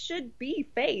mean, it should be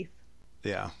Faith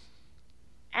Yeah.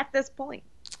 at this point.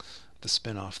 The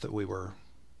spinoff that we were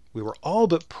all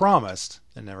but promised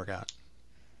and never got.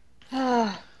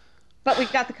 But we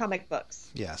got the comic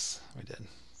books. Yes, we did.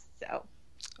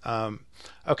 So.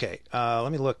 Okay, let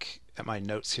me look at my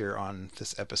notes here on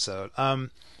this episode. Of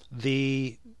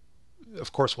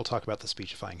course, we'll talk about the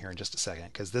speechifying here in just a second,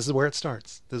 because this is where it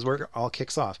starts. This is where it all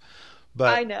kicks off.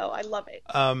 But I know, I love it.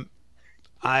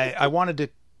 I wanted to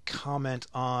comment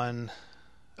on.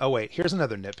 Oh wait, here's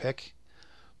another nitpick.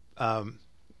 And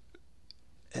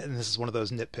this is one of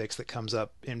those nitpicks that comes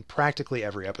up in practically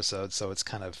every episode, so it's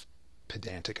kind of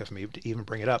pedantic of me to even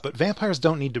bring it up. But vampires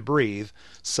don't need to breathe,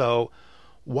 so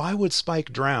why would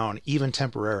Spike drown even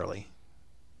temporarily?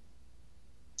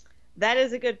 That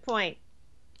is a good point.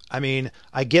 I mean,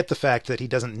 I get the fact that he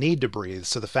doesn't need to breathe,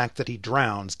 so the fact that he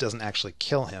drowns doesn't actually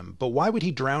kill him. But why would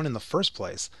he drown in the first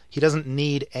place? He doesn't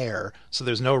need air, so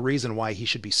there's no reason why he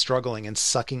should be struggling and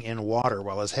sucking in water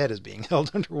while his head is being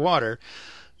held underwater.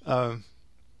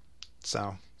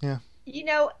 So, yeah. You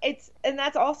know, and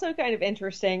that's also kind of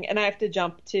interesting, and I have to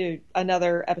jump to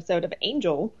another episode of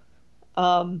Angel.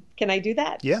 Can I do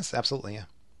that? Yes, absolutely, yeah.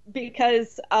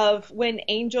 Because of when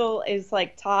Angel is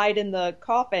like tied in the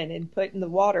coffin and put in the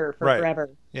water for forever.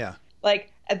 Yeah.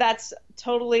 Like, that's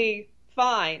totally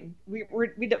fine.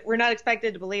 We're not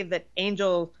expected to believe that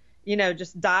Angel,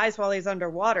 just dies while he's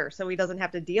underwater, so he doesn't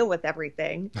have to deal with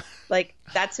everything. Like,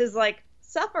 that's his like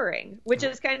suffering, which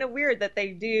is kind of weird that they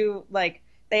do like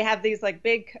they have these like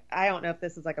big. I don't know if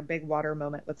this is like a big water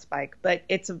moment with Spike, but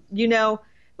it's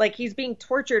like he's being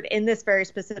tortured in this very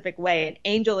specific way, and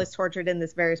Angel is tortured in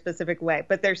this very specific way,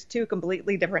 but there's two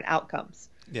completely different outcomes.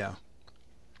 Yeah.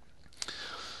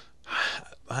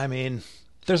 I mean,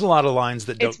 there's a lot of lines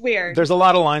that don't. It's weird. There's a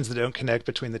lot of lines that don't connect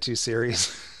between the two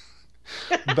series.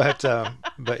 but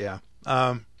yeah.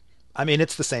 I mean,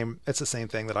 it's the same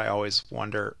thing that I always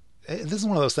wonder. This is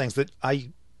one of those things that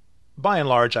by and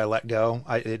large, I let go.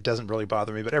 It doesn't really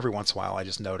bother me, but every once in a while I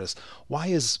just notice, why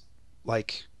is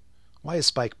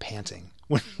Spike panting?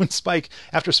 When Spike,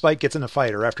 after Spike gets in a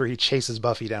fight or after he chases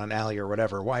Buffy down an alley or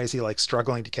whatever, why is he like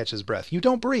struggling to catch his breath? You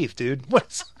don't breathe, dude.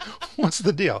 What's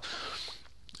the deal?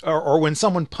 Or when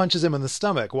someone punches him in the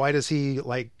stomach, why does he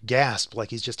like gasp like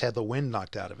he's just had the wind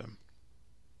knocked out of him?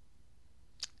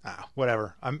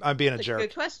 Whatever. I'm being a jerk.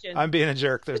 Good question. I'm being a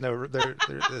jerk. There's no.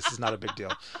 This is not a big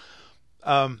deal.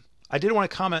 I did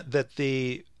want to comment that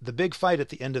the big fight at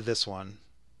the end of this one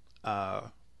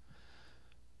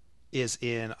is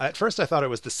in. At first, I thought it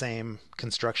was the same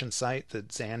construction site that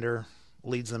Xander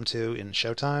leads them to in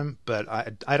Showtime, but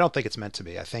I don't think it's meant to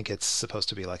be. I think it's supposed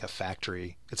to be like a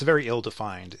factory. It's very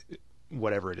ill-defined,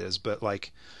 whatever it is, but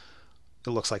like it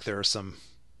looks like there are some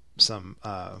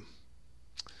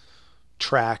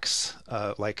tracks,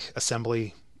 like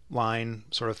assembly line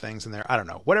sort of things in there. I don't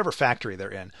know, whatever factory they're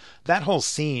in. That whole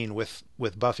scene with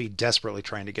Buffy desperately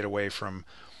trying to get away from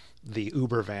the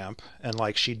Uber vamp, and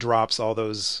like she drops all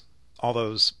those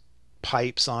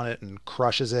pipes on it and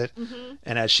crushes it,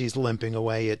 and as she's limping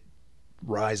away, it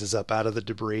rises up out of the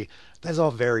debris. That's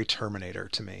all very Terminator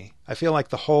to me. I feel like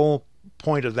the whole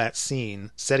point of that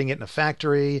scene, setting it in a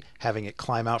factory, having it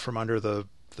climb out from under the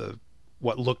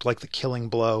what looked like the killing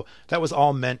blow, that was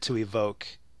all meant to evoke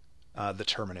the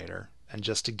Terminator, and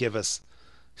just to give us,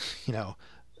 to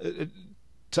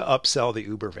upsell the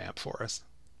Uber vamp for us.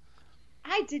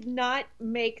 I did not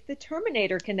make the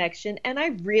Terminator connection, and I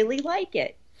really like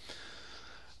it.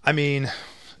 I mean,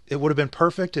 it would have been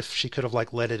perfect if she could have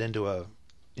like led it into a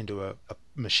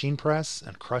machine press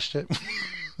and crushed it.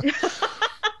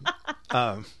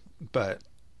 But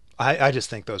I just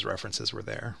think those references were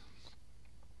there.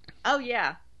 Oh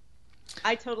yeah,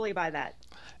 I totally buy that.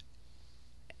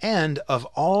 And of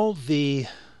all the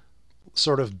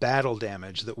sort of battle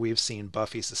damage that we've seen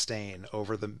Buffy sustain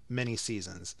over the many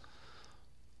seasons,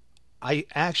 I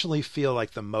actually feel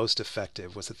like the most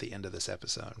effective was at the end of this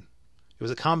episode. It was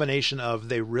a combination of,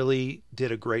 they really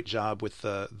did a great job with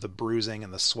the bruising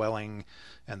and the swelling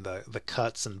and the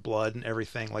cuts and blood and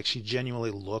everything. Like, she genuinely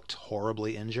looked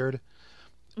horribly injured.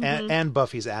 And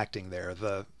Buffy's acting there,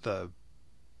 the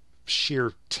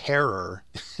sheer terror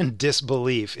and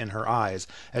disbelief in her eyes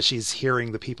as she's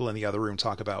hearing the people in the other room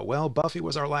talk about, well, Buffy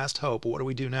was our last hope. What do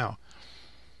we do now?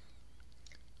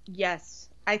 Yes.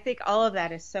 I think all of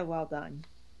that is so well done.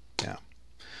 Yeah.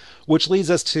 Which leads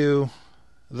us to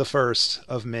the first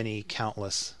of many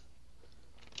countless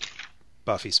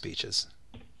Buffy speeches.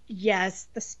 Yes,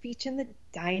 the speech in the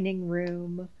dining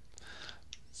room.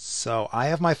 So I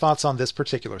have my thoughts on this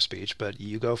particular speech, but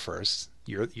you go first.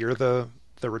 You're the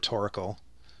rhetorical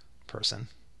person.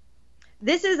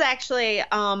 This is actually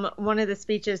one of the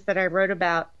speeches that I wrote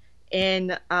about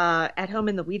in At Home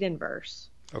in the Whedonverse.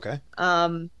 Okay.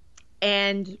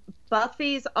 And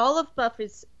all of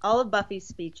Buffy's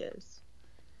speeches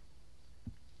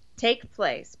take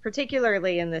place,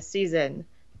 particularly in this season,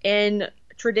 in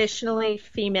traditionally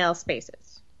female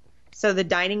spaces. So the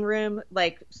dining room,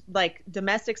 like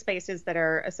domestic spaces that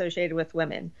are associated with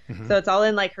women. Mm-hmm. So it's all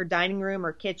in like her dining room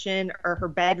or kitchen or her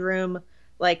bedroom.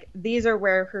 Like these are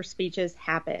where her speeches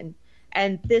happen.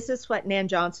 And this is what Nan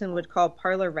Johnson would call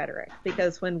parlor rhetoric,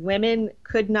 because when women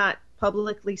could not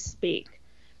publicly speak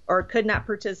or could not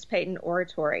participate in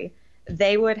oratory,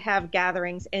 they would have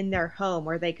gatherings in their home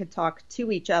where they could talk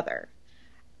to each other.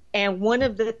 And one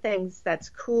of the things that's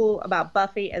cool about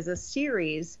Buffy as a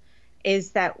series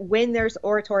is that when there's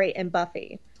oratory in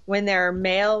Buffy, when there are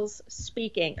males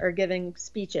speaking or giving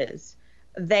speeches,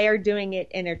 they are doing it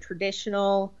in a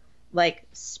traditional, like,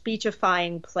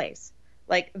 speechifying place.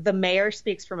 Like, the mayor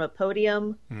speaks from a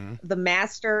podium. Mm-hmm. The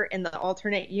master in the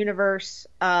alternate universe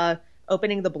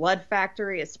opening the blood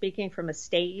factory is speaking from a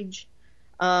stage.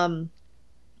 And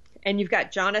you've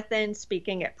got Jonathan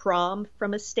speaking at prom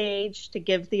from a stage to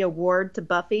give the award to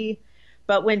Buffy.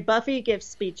 But when Buffy gives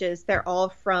speeches, they're all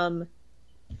from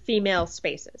female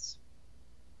spaces.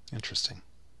 Interesting.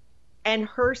 And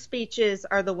her speeches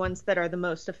are the ones that are the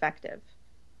most effective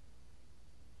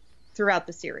throughout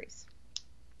the series.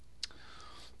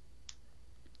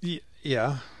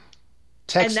 Yeah.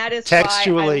 And that is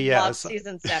textually, why I love yes.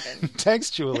 season 7.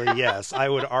 Textually, yes. I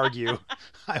would argue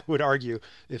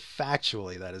if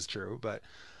factually that is true. But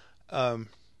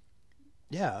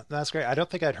yeah, that's great. I don't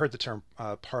think I'd heard the term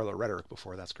parlor rhetoric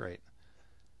before. That's great.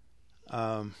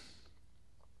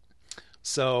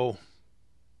 So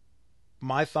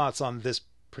my thoughts on this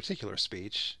particular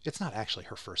speech, it's not actually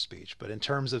her first speech, but in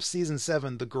terms of season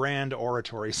 7, the grand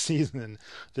oratory season,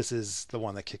 this is the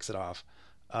one that kicks it off.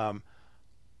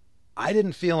 I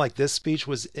didn't feel like this speech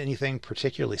was anything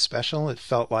particularly special. It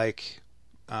felt like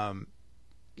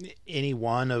any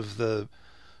one of the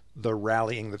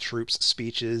rallying the troops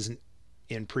speeches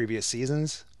in previous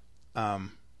seasons. I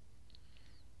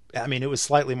mean, it was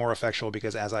slightly more effectual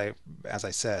because, as I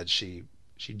said, she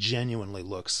genuinely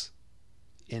looks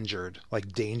injured,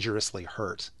 like dangerously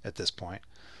hurt at this point.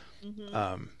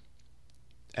 Mm-hmm.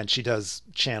 And she does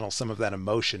channel some of that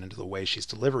emotion into the way she's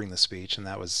delivering the speech, and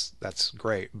that's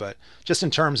great. But just in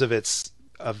terms of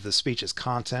the speech's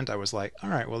content, I was like, all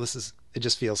right, well, it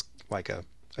just feels like a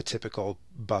typical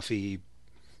Buffy.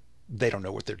 They don't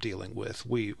know what they're dealing with.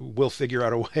 We'll figure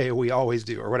out a way. We always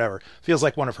do, or whatever. Feels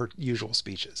like one of her usual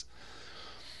speeches.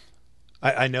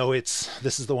 I know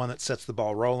this is the one that sets the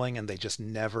ball rolling, and they just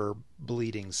never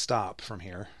bleeding stop from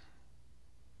here.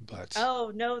 But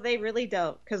oh no, they really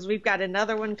don't, because we've got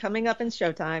another one coming up in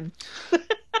Showtime.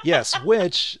 Yes,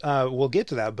 which we'll get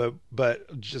to that.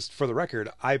 But just for the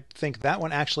record, I think that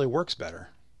one actually works better.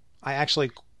 I actually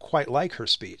quite like her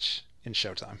speech in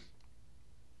Showtime.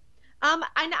 And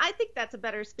I think that's a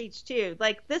better speech too.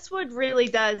 Like, this one really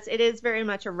does. It is very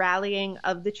much a rallying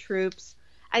of the troops.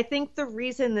 I think the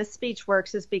reason this speech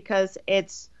works is because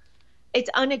it's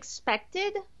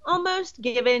unexpected almost,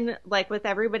 given, like, with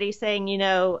everybody saying,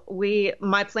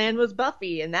 my plan was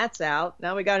Buffy and that's out.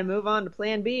 Now we got to move on to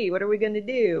plan B. What are we going to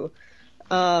do?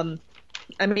 I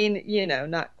mean,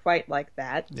 not quite like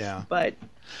that. Yeah. But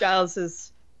Giles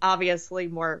is obviously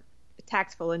more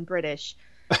tactful and British.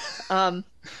 But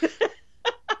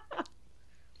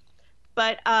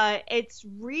it's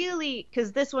really,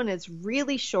 because this one is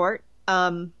really short,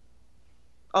 all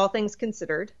things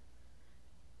considered.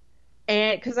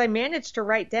 And because I managed to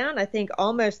write down, I think,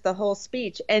 almost the whole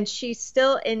speech, and she's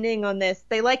still ending on this.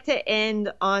 They like to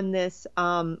end on this,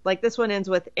 like this one ends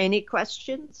with any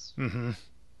questions? Mm-hmm.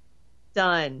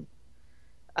 Done.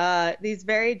 These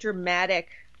very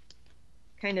dramatic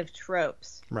kind of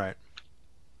tropes. Right.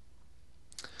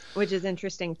 Which is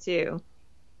interesting too.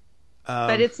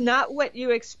 But it's not what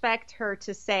you expect her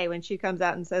to say when she comes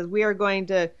out and says, we are going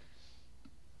to...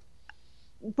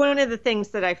 One of the things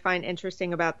that I find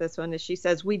interesting about this one is she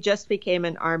says, we just became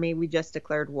an army, we just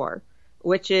declared war,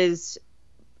 which is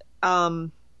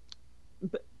a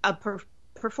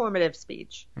performative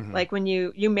speech. Mm-hmm. Like when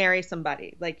you marry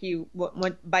somebody, like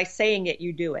by saying it,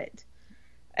 you do it.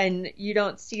 And you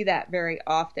don't see that very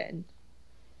often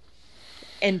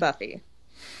in Buffy.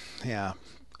 Yeah.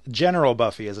 General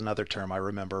Buffy is another term I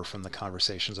remember from the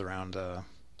conversations around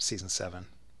season 7.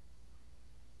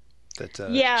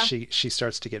 That she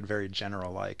starts to get very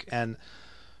general like, and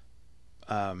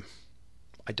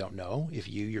I don't know if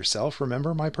you yourself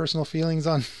remember my personal feelings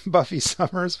on Buffy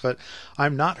Summers, but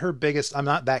I'm not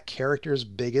that character's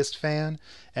biggest fan.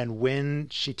 And when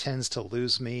she tends to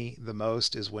lose me the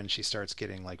most is when she starts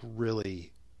getting like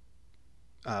really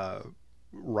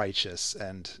righteous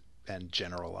and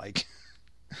general like.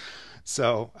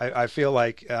 So I feel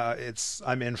like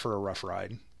I'm in for a rough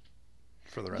ride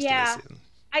for the rest of Yeah, the season.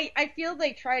 I feel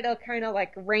they try to kind of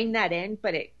like rein that in,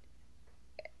 but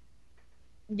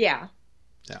yeah,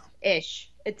 Yeah. ish.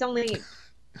 It's only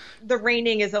the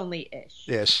reining is only ish.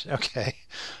 Ish. Okay.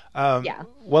 Yeah.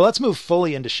 Well, let's move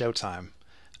fully into Showtime,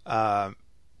 um,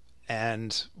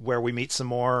 and where we meet some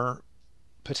more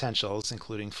potentials,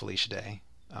 including Felicia Day,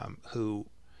 who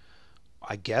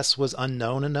I guess was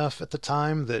unknown enough at the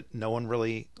time that no one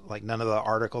really, like, none of the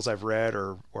articles I've read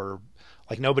or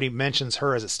like nobody mentions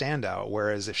her as a standout.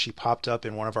 Whereas if she popped up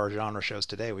in one of our genre shows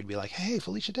today, we'd be like, "Hey,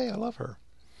 Felicia Day, I love her."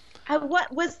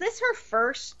 What was this her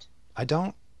first I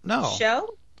don't know.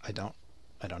 show? I don't.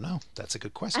 I don't know. That's a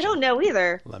good I question. don't know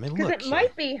either. Let me Because look it here.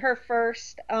 might be her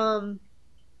first.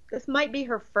 This might be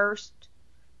her first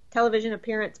television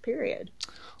appearance. Period.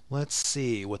 Let's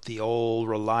see what the old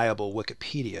reliable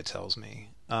Wikipedia tells me.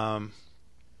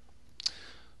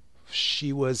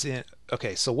 She was in.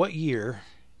 Okay, so what year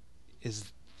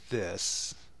is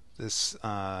this? This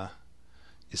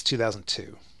is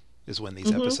 2002. Is when these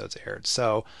Hmm. episodes aired.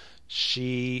 So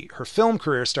her film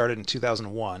career started in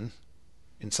 2001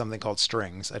 in something called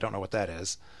Strings. I don't know what that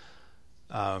is.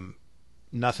 Um,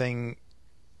 nothing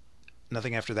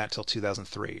nothing after that till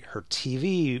 2003. Her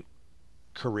TV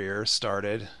career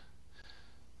started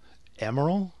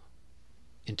Emerald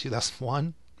in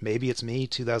 2001, Maybe It's Me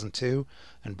 2002,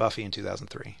 and Buffy in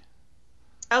 2003.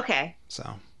 Okay.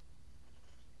 So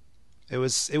it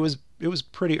was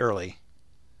pretty early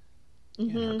in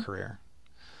her Hmm. career.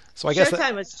 So I guess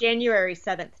Showtime was January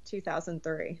 7th,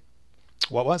 2003.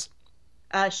 what was?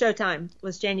 Showtime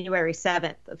was January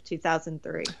 7th of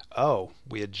 2003. Oh,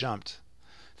 we had jumped.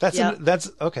 Yep. That's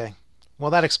okay. Well,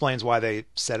 that explains why they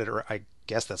set it. I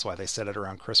guess that's why they set it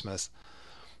around Christmas,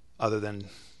 other than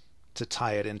to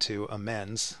tie it into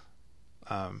Amends,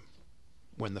 um,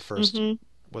 when the first Hmm.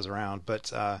 was around. But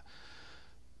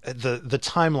the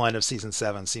timeline of season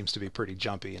 7 seems to be pretty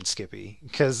jumpy and skippy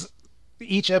because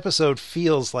each episode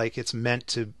feels like it's meant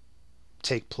to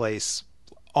take place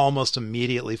almost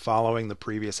immediately following the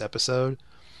previous episode.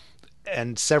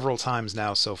 And several times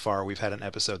now so far, we've had an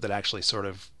episode that actually sort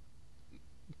of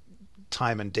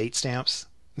time and date stamps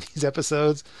these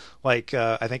episodes. Like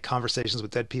I think Conversations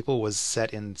with Dead People was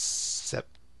set in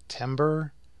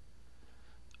September,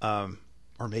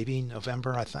 or maybe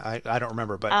November. I don't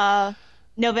remember, but Uh,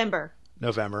 November.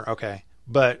 November. Okay,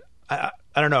 but I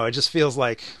don't know. It just feels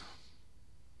like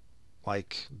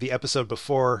the episode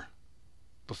before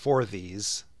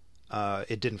these.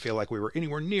 It didn't feel like we were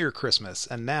anywhere near Christmas,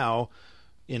 and now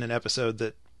in an episode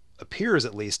that appears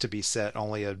at least to be set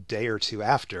only a day or two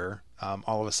after,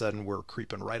 all of a sudden we're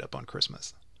creeping right up on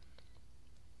Christmas.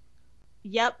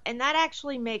 Yep, and that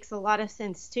actually makes a lot of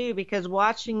sense too, because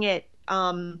watching it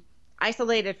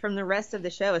isolated from the rest of the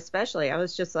show, especially, I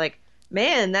was just like,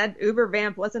 man, that Uber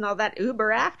vamp wasn't all that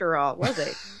Uber after all, was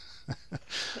it?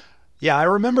 Yeah, I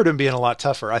remembered him being a lot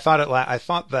tougher. I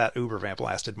thought that Uber vamp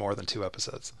lasted more than 2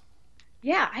 episodes.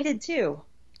 Yeah, I did too.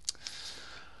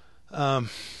 Um,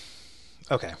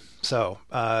 okay, so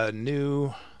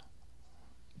new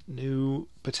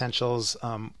potentials.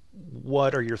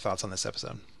 What are your thoughts on this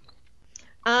episode?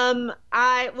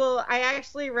 I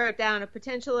actually wrote down a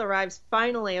potential arrives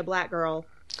finally a black girl,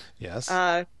 Yes.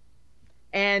 uh,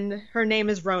 and her name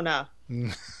is Rona.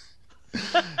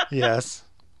 Yes.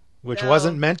 Which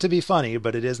wasn't So, meant to be funny,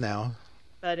 but it is now.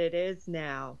 but it is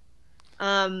now.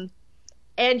 Um,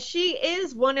 and she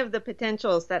is one of the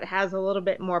potentials that has a little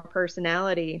bit more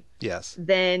personality Yes.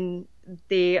 than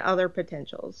the other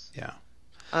potentials, Yeah.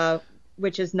 uh,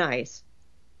 which is nice.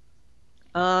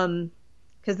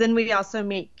 Because then we also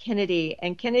meet Kennedy,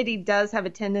 and Kennedy does have a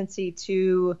tendency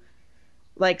to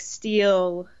like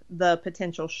steal the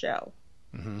potential show.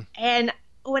 Hmm. And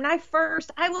I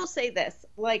will say this,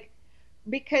 like,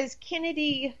 because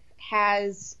Kennedy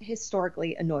has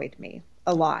historically annoyed me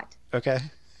a lot. Okay.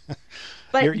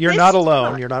 But You're this not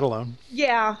alone. time- You're not alone.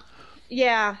 Yeah,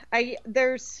 yeah.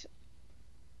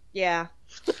 Yeah.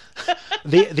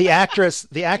 The actress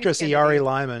Kennedy. Iari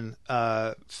Lyman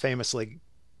famously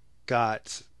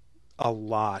got a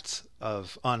lot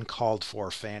of uncalled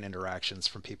for fan interactions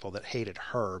from people that hated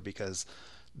her because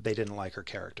they didn't like her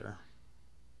character.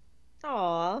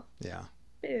 Aw. Yeah.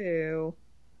 Ew.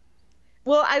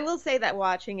 Well, I will say that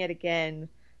watching it again,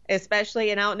 especially,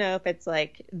 and I don't know if it's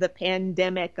like the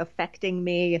pandemic affecting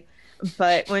me,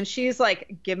 but when she's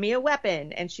like, give me a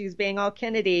weapon, and she's being all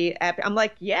Kennedy, I'm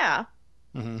like, yeah,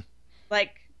 Mm-hmm.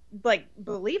 like,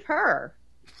 believe her.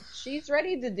 She's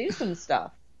ready to do some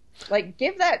stuff. Like,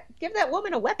 give that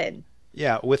woman a weapon.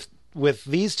 Yeah, with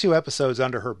these 2 episodes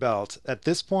under her belt, at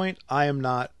this point, I am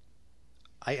not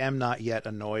yet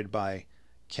annoyed by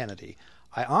Kennedy.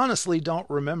 I honestly don't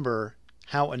remember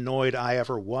how annoyed I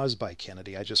ever was by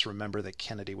Kennedy. I just remember that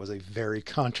Kennedy was a very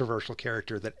controversial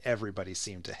character that everybody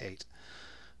seemed to hate.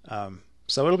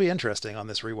 So it'll be interesting on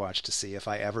this rewatch to see if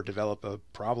I ever develop a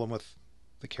problem with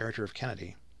the character of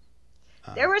Kennedy.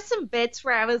 There were some bits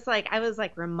where I was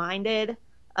like reminded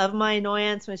of my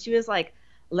annoyance when she was like,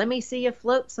 let me see you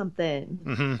float something.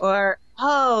 Mm-hmm. Or,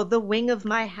 oh, the wing of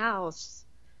my house.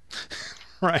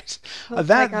 Right.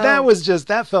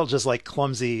 That felt just like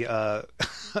clumsy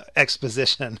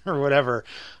exposition or whatever.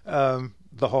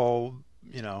 The whole,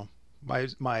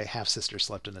 my half sister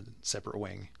slept in a separate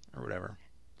wing or whatever.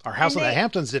 Our house in the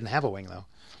Hamptons didn't have a wing though.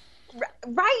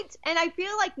 Right. And I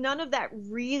feel like none of that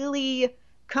really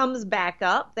comes back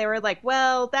up. They were like,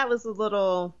 well, that was a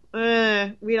little,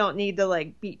 we don't need to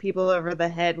like beat people over the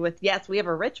head with, yes, we have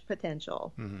a rich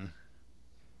potential. Mm-hmm.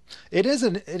 It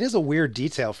is a weird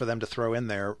detail for them to throw in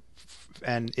there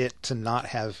and it to not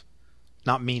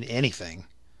mean anything.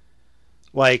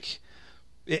 Like,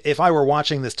 if I were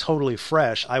watching this totally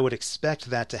fresh, I would expect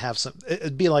that to have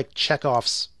it'd be like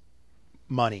Chekhov's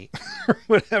money or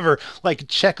whatever, like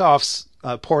Chekhov's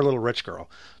Poor Little Rich Girl,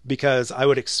 because I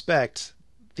would expect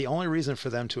the only reason for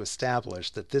them to establish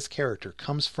that this character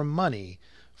comes from money,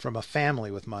 from a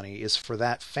family with money, is for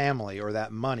that family or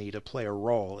that money to play a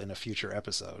role in a future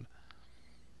episode.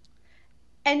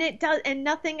 And it does, and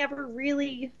nothing ever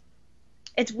really,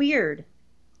 it's weird.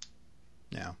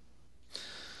 Yeah.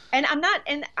 And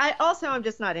I'm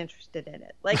just not interested in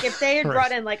it. Like, if they had Right.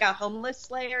 brought in like a homeless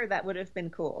slayer, that would have been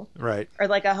cool. Right. Or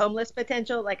like a homeless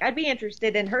potential, like I'd be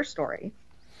interested in her story.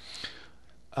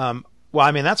 Well,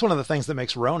 I mean, that's one of the things that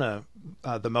makes Rona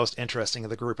the most interesting of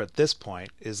the group at this point,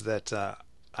 is that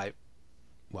at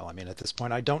this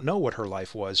point, I don't know what her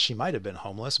life was. She might have been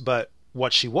homeless, but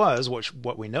what she was,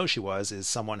 what we know she was, is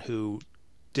someone who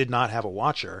did not have a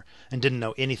watcher and didn't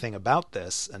know anything about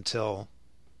this until,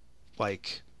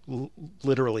 like,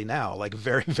 literally now, like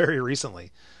very, very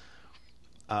recently.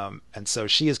 And so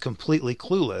she is completely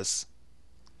clueless,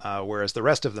 whereas the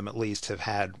rest of them at least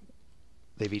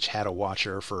they've each had a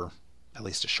watcher for at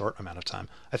least a short amount of time.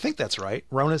 I think that's right.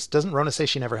 Doesn't Rona say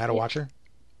she never had a watcher?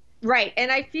 Right.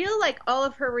 And I feel like all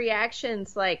of her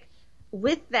reactions, like,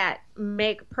 with that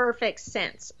make perfect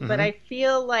sense. Mm-hmm. But I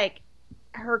feel like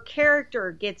her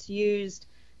character gets used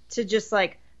to just,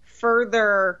 like,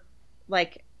 further,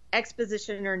 like,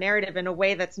 exposition or narrative in a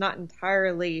way that's not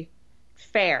entirely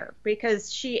fair.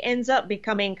 Because she ends up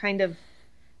becoming kind of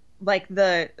like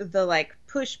the like,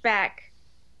 pushback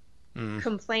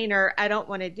complainer, I don't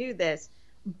want to do this.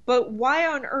 But why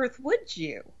on earth would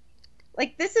you?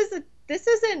 Like, this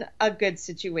isn't a good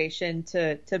situation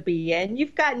to be in.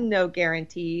 You've got no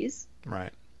guarantees.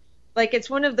 Right. Like, it's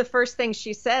one of the first things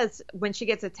she says when she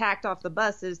gets attacked off the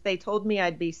bus is, they told me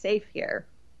I'd be safe here.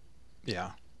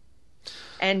 Yeah.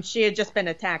 And she had just been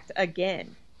attacked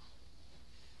again.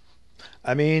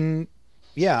 I mean,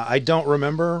 yeah, I don't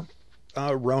remember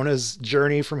Rona's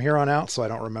journey from here on out, so I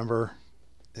don't remember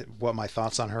what my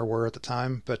thoughts on her were at the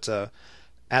time. But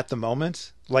at the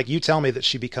moment, like, you tell me that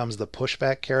she becomes the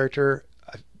pushback character,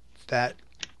 that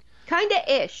kind of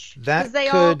ish. That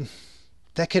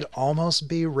could almost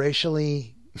be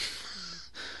racially.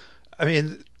 I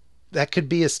mean, that could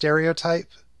be a stereotype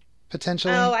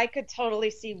potentially. Oh, I could totally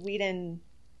see Whedon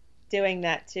doing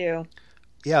that too.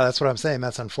 Yeah, that's what I'm saying.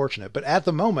 That's unfortunate. But at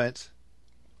the moment,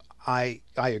 I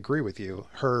agree with you.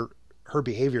 Her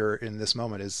behavior in this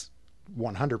moment is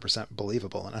 100%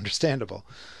 believable and understandable.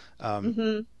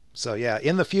 So yeah,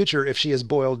 in the future, if she is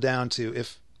boiled down to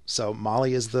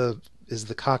Molly is the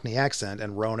Cockney accent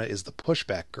and Rona is the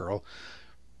pushback girl,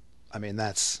 I mean,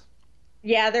 that's...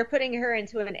 Yeah, they're putting her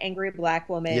into an angry black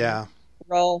woman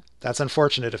role. That's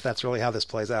unfortunate if that's really how this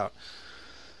plays out.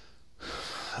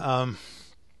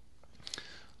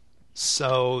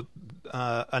 So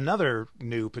another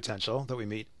new potential that we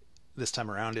meet this time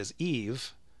around is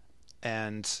Eve.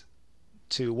 And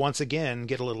to once again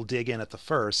get a little dig in at the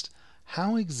First,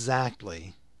 how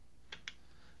exactly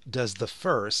does the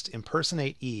First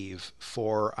impersonate Eve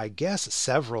for, I guess,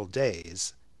 several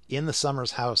days in the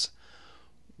Summers house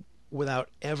without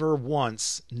ever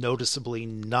once noticeably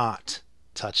not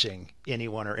touching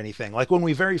anyone or anything? Like, when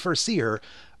we very first see her,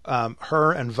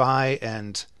 her and Vi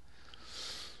and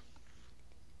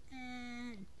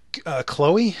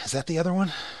Chloe, is that the other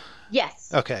one?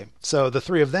 Yes. Okay, so the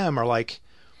three of them are like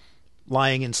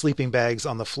lying in sleeping bags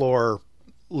on the floor,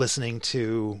 listening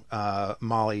to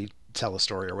Molly tell a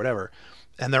story or whatever,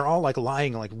 and they're all like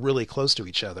lying like really close to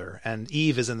each other, and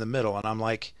Eve is in the middle, and I'm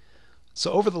like,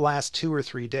 so over the last 2 or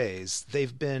 3 days,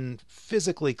 they've been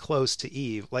physically close to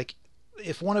Eve. Like,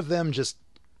 if one of them just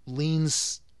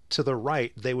leans to the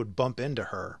right, they would bump into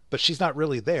her, but she's not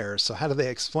really there. So how do they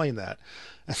explain that?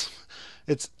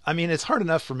 I mean, it's hard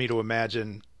enough for me to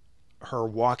imagine her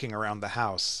walking around the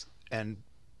house and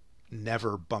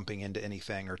never bumping into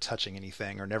anything or touching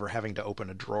anything or never having to open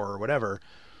a drawer or whatever.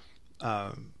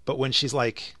 But when she's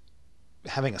like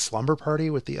having a slumber party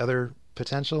with the other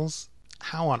potentials,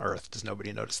 how on earth does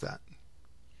nobody notice that?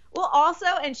 Well, also,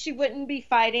 and she wouldn't be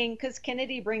fighting because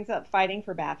Kennedy brings up fighting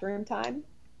for bathroom time.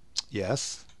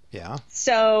 Yes. Yeah.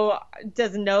 So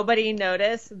does nobody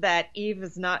notice that Eve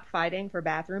is not fighting for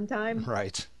bathroom time?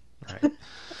 Right. Right.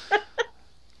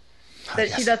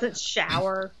 That she doesn't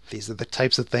shower. These are the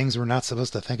types of things we're not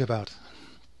supposed to think about.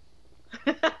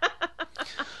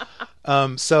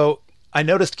 So I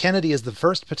noticed Kennedy is the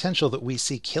first potential that we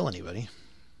see kill anybody.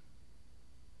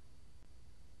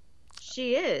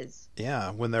 She is.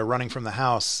 Yeah, when they're running from the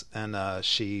house and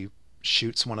she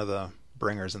shoots one of the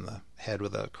bringers in the head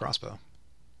with a crossbow.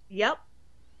 Yep.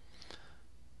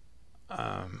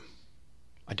 I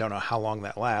don't know how long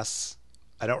that lasts.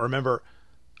 I don't remember.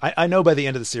 I know by the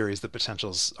end of the series the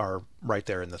potentials are right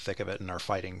there in the thick of it and are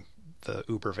fighting the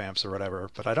Uber vamps or whatever,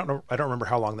 but I don't know. I don't remember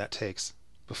how long that takes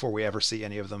before we ever see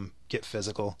any of them get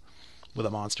physical with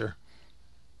a monster.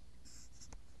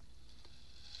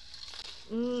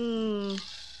 I'm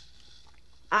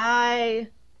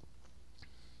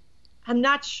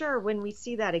not sure when we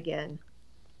see that again.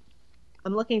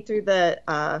 I'm looking through the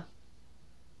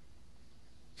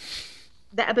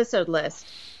episode list.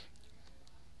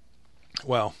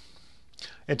 Well,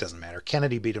 it doesn't matter.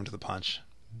 Kennedy beat him to the punch.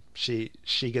 She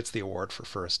gets the award for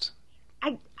first.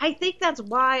 I think that's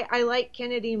why I like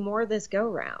Kennedy more this go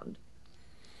round.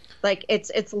 Like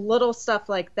it's little stuff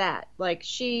like that. Like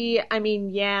she's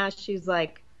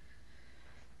like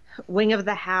wing of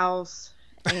the house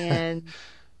and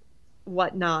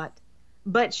whatnot.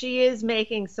 But she is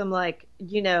making some like,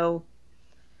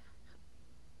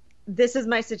 this is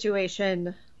my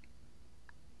situation.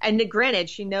 And granted,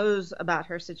 she knows about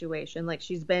her situation. Like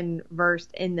she's been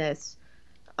versed in this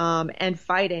and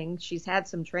fighting. She's had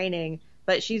some training,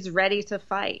 but she's ready to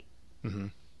fight. Mm-hmm.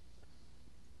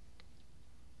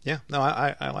 Yeah, no,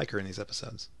 I like her in these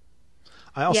episodes.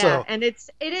 And it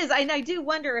is. And I do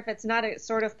wonder if it's not a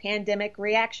sort of pandemic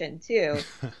reaction too,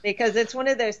 because it's one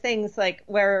of those things like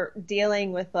we're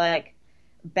dealing with like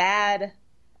bad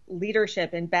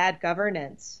leadership and bad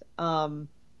governance. And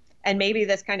maybe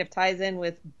this kind of ties in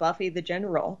with Buffy the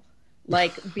General.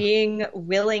 Like being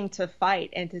willing to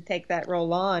fight and to take that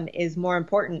role on is more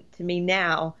important to me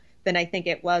now than I think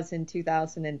it was in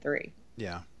 2003.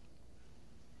 Yeah,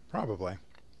 probably.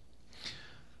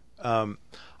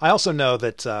 I also know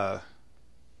that a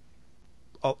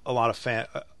lot of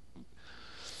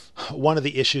one of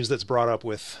the issues that's brought up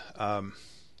with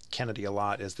Kennedy a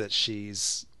lot is that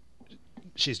she's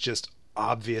just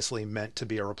obviously meant to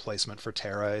be a replacement for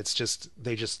Tara. It's just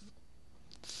they just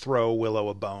throw Willow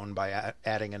a bone by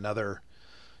adding another,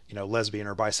 lesbian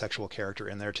or bisexual character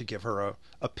in there to give her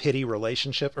a pity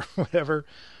relationship or whatever.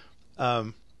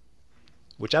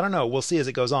 Which I don't know. We'll see as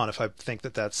it goes on if I think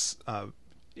that that's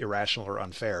irrational or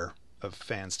unfair of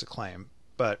fans to claim.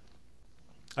 But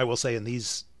I will say in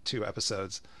these 2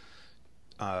 episodes,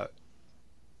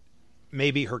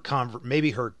 maybe her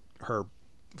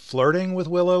flirting with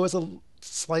Willow is a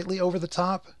slightly over the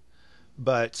top,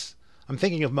 but I'm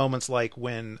thinking of moments like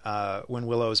when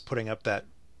Willow is putting up that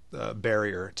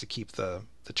barrier to keep the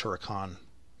Turrican,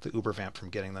 the Uber vamp, from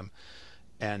getting them,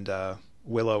 and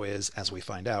Willow is, as we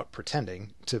find out,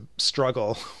 pretending to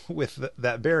struggle with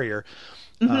that barrier.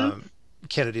 Mm-hmm.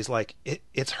 Kennedy's like,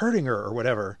 it's hurting her or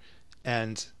whatever,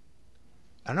 and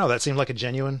I don't know, that seemed like a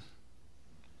genuine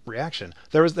reaction.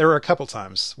 There were a couple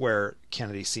times where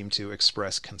Kennedy seemed to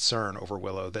express concern over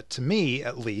Willow that, to me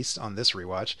at least on this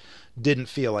rewatch, didn't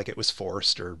feel like it was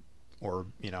forced or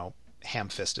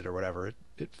ham-fisted or whatever.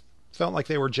 It felt like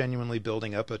they were genuinely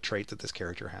building up a trait that this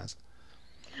character has.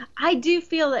 I do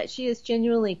feel that she is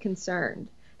genuinely concerned.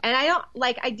 And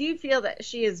I do feel that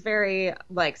she is very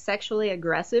like sexually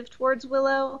aggressive towards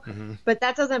Willow, mm-hmm. but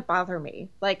that doesn't bother me.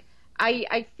 Like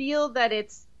I feel that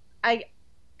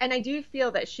and I do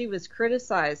feel that she was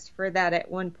criticized for that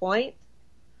at one point,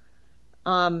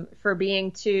 for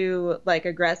being too like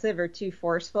aggressive or too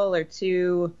forceful or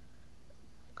too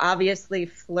obviously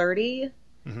flirty.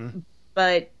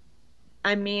 But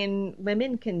I mean,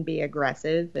 women can be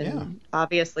aggressive and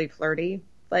obviously flirty.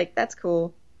 Like, that's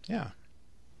cool. Yeah.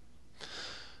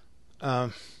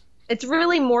 It's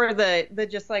really more the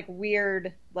just like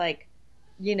weird, like,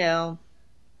 you know,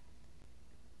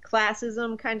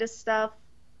 classism kind of stuff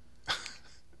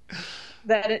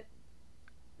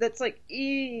that's like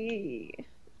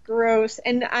gross.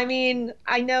 And I mean,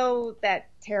 I know that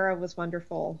Tara was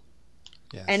wonderful.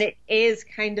 Yes. And it is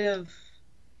kind of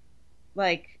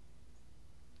like,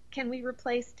 can we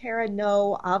replace Tara?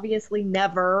 No, obviously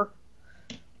never.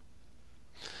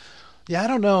 Yeah, I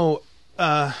don't know.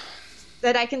 That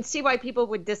I can see why people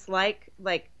would dislike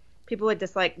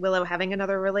Willow having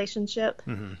another relationship.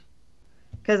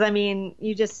 Because, I mean,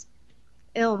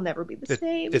 it'll never be the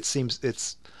same. It seems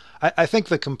I think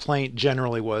the complaint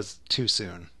generally was too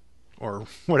soon or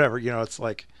whatever, you know, it's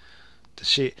like, does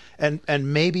she, and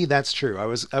maybe that's true. I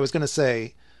was going to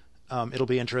say, it'll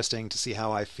be interesting to see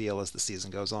how I feel as the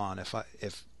season goes on.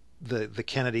 If the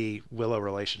Kennedy Willow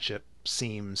relationship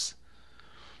seems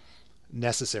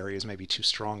necessary is maybe too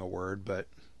strong a word, but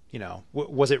you know,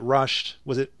 was it rushed?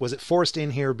 Was it forced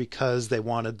in here because they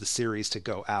wanted the series to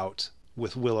go out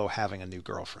with Willow having a new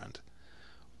girlfriend?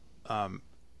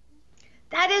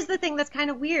 That is the thing that's kind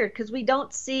of weird, because we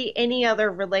don't see any other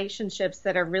relationships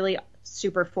that are really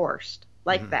super forced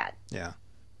like that. Yeah.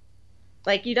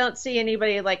 Like, you don't see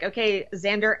anybody like, okay,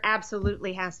 Xander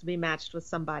absolutely has to be matched with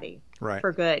somebody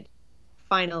for good.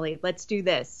 Finally, let's do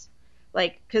this.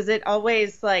 Like, because it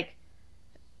always, like,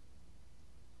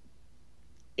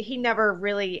 he never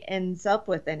really ends up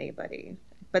with anybody,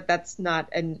 but that's not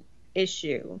an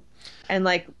issue. And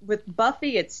like with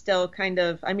Buffy, it's still kind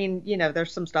of, I mean, you know,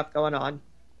 there's some stuff going on.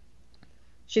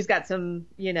 She's got some,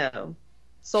 you know,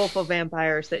 soulful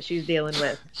vampires that she's dealing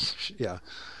with. Yeah.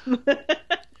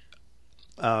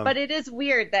 But it is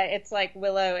weird that it's like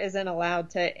Willow isn't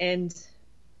allowed to end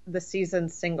the season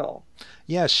single.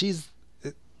 Yeah,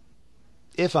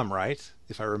 if I'm right,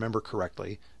 if I remember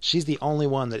correctly, she's the only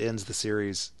one that ends the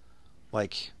series,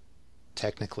 like,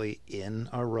 technically in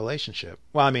a relationship.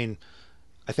 Well, I mean,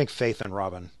 I think Faith and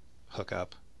Robin hook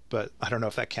up, but I don't know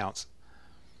if that counts.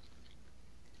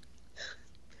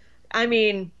 I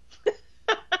mean,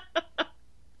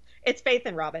 it's Faith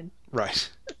and Robin. Right.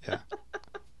 Yeah.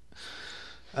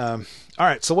 All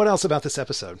right. So what else about this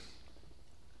episode?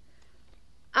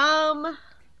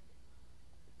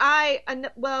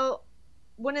 Well,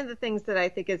 one of the things that I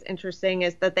think is interesting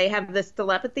is that they have this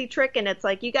telepathy trick, and it's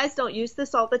like, you guys don't use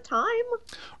this all the time.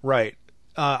 Right.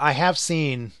 I have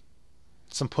seen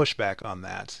some pushback on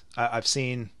that. I've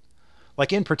seen,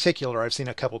 like, in particular, I've seen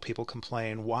a couple people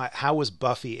complain, how was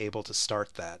Buffy able to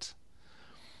start that?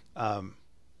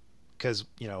 Because,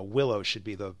 you know, Willow's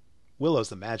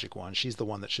the magic one. She's the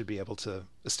one that should be able to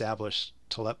establish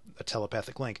a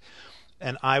telepathic link.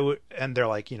 And they're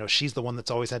like, you know, she's the one that's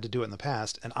always had to do it in the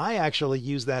past. And I actually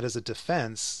use that as a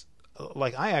defense.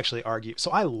 Like, I actually argue.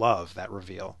 So I love that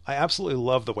reveal. I absolutely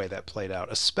love the way that played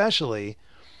out, especially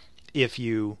if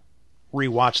you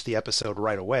rewatch the episode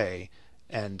right away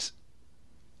and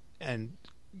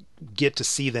get to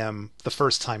see them the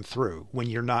first time through when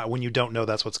you don't know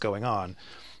that's what's going on.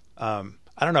 I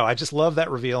don't know. I just love that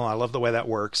reveal, and I love the way that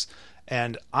works.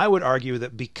 And I would argue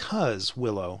that because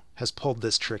Willow has pulled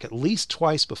this trick at least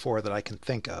twice before that I can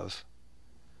think of,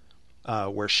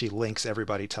 where she links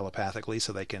everybody telepathically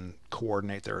so they can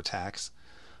coordinate their attacks,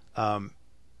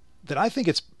 that I think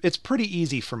it's pretty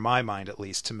easy, for my mind at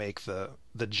least, to make the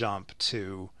jump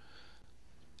to,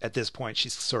 at this point,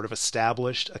 she's sort of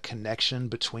established a connection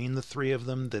between the three of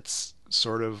them that's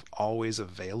sort of always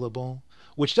available,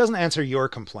 which doesn't answer your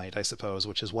complaint, I suppose,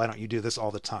 which is, why don't you do this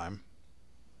all the time?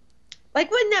 Like,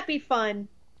 wouldn't that be fun?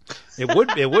 It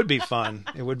would be fun.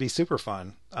 It would be super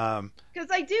fun. Because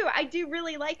I do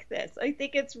really like this. I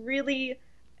think it's really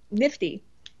nifty.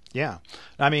 Yeah.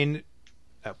 I mean,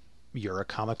 you're a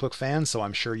comic book fan, so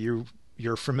I'm sure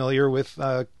you're familiar with,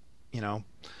 you know,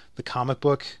 the comic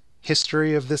book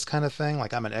history of this kind of thing.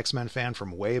 Like, I'm an X-Men fan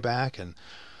from way back, and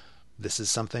this is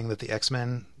something that the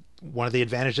X-Men, one of the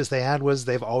advantages they had was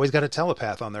they've always got a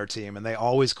telepath on their team, and they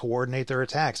always coordinate their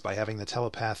attacks by having the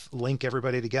telepath link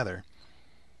everybody together.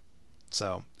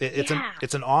 So it's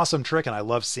an awesome trick, and I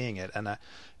love seeing it.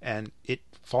 And it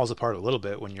falls apart a little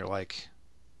bit when you're like,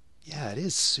 yeah, it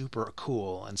is super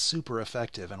cool and super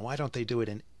effective, and why don't they do it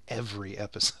in every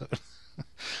episode?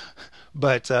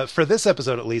 But for this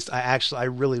episode, at least, I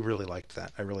really, really liked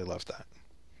that. I really loved that.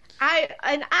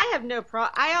 I have no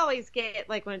problem. I always get,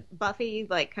 like, when Buffy,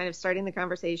 like, kind of starting the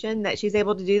conversation, that she's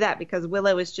able to do that because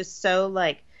Willow is just so,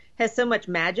 like, has so much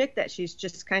magic that she's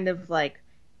just kind of, like,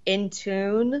 in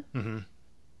tune. Mm-hmm.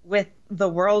 with the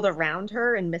world around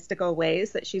her in mystical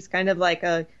ways, that she's kind of like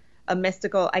a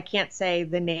mystical, I can't say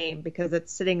the name because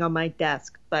it's sitting on my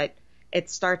desk, but it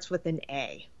starts with an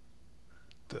A.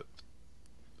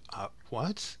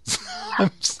 What?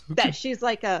 That she's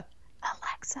like a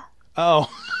Alexa. Oh.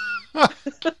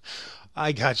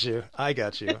 I got you. I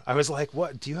was like,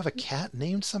 what? Do you have a cat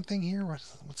named something here?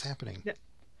 What's happening?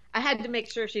 I had to make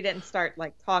sure she didn't start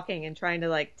like talking and trying to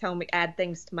like tell me, add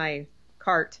things to my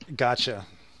cart. Gotcha.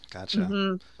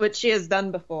 Mm-hmm. Which she has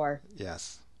done before.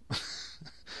 Yes.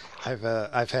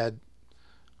 I've had,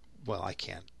 well, I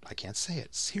can't say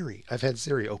it. Siri. I've had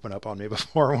Siri open up on me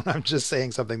before when I'm just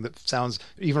saying something that sounds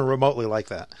even remotely like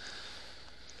that.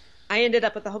 I ended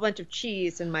up with a whole bunch of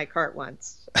cheese in my cart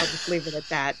once. I'll just leave it at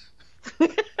that.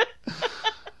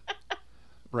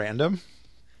 Random?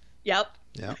 Yep.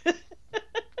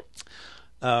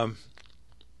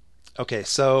 Okay,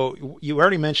 so you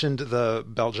already mentioned the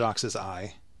Beljox's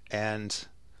eye, and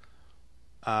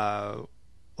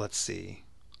let's see.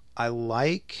 I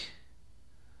like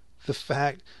the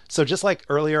fact, so just like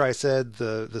earlier I said,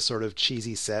 the sort of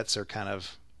cheesy sets are kind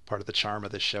of part of the charm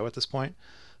of this show at this point.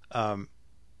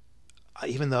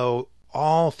 Even though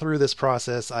all through this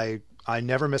process I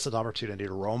never miss an opportunity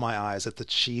to roll my eyes at the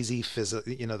cheesy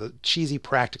the cheesy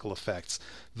practical effects,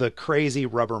 the crazy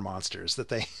rubber monsters that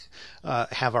they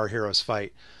have our heroes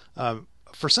fight.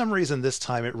 For some reason this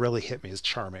time it really hit me as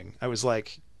charming. I was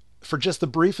like, for just the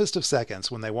briefest of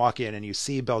seconds when they walk in and you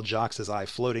see Beljox's eye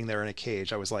floating there in a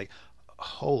cage, I was like,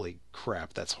 holy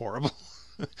crap, that's horrible.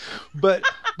 but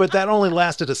that only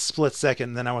lasted a split second,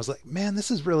 and then I was like, man,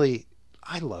 this is really,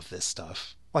 I love this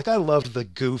stuff. Like, I loved the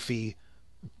goofy,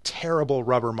 terrible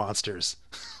rubber monsters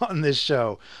on this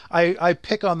show. I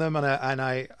pick on them and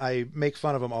I make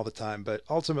fun of them all the time, but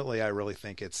ultimately I really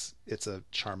think it's a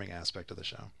charming aspect of the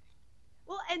show.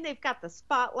 Well, and they've got the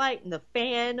spotlight and the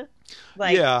fan.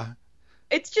 Like, yeah,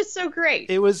 it's just so great.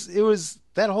 It was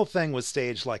that whole thing was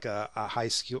staged like a high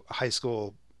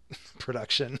school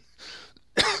production.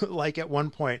 Like at one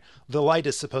point, the light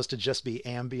is supposed to just be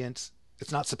ambient.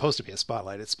 It's not supposed to be a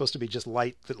spotlight. It's supposed to be just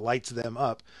light that lights them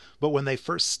up. But when they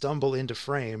first stumble into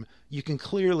frame, you can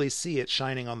clearly see it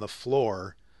shining on the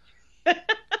floor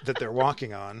that they're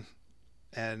walking on.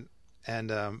 And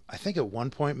I think at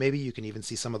one point, maybe you can even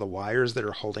see some of the wires that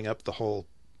are holding up the whole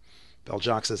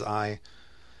Beljox's eye.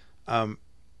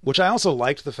 Which I also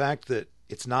liked the fact that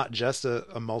it's not just a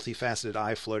multifaceted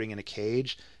eye floating in a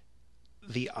cage.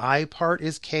 The eye part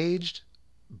is caged,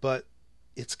 but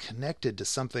it's connected to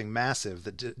something massive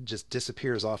that just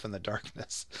disappears off in the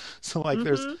darkness. So like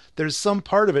there's some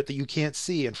part of it that you can't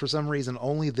see, and for some reason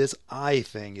only this eye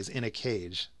thing is in a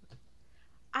cage.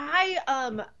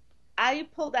 I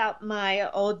pulled out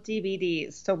my old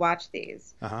DVDs to watch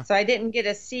these. Uh-huh. So I didn't get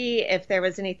to see if there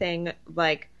was anything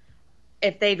like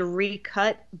if they'd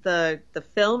recut the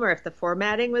film or if the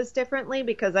formatting was differently,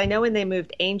 because I know when they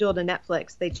moved Angel to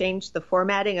Netflix, they changed the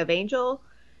formatting of Angel.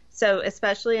 So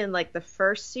especially in like the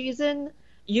first season,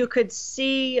 you could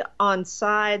see on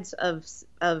sides of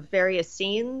various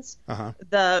scenes,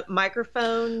 the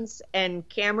microphones and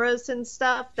cameras and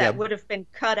stuff that would have been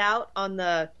cut out on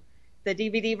the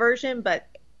DVD version, but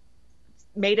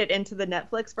made it into the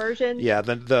Netflix version. Yeah,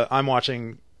 I'm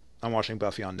watching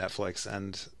Buffy on Netflix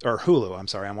or Hulu. I'm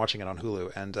sorry, I'm watching it on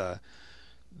Hulu, and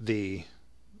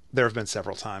there have been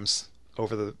several times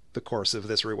over the course of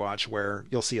this rewatch where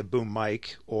you'll see a boom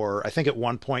mic, or I think at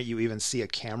one point you even see a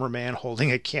cameraman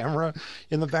holding a camera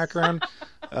in the background.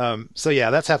 So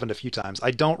yeah, that's happened a few times.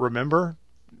 I don't remember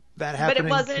that happening. But it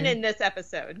wasn't in this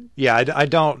episode. Yeah, I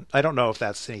don't know if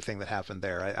that's anything that happened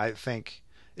there. I think,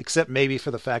 except maybe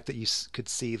for the fact that you could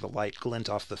see the light glint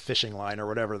off the fishing line or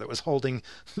whatever that was holding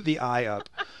the eye up.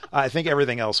 I think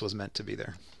everything else was meant to be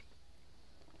there.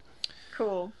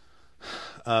 Cool.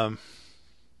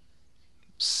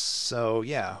 So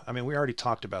yeah, I mean, we already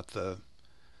talked about the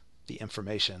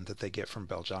information that they get from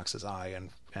Beljox's eye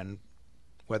and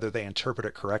whether they interpret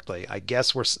it correctly. I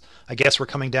guess we're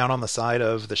coming down on the side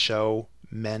of the show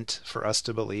meant for us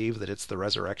to believe that it's the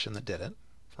resurrection that did it,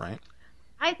 right?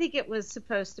 I think it was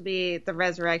supposed to be the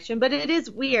resurrection, but it is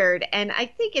weird, and I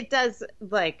think it does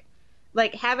like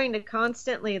having to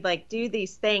constantly like do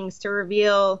these things to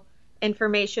reveal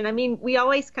information. I mean, we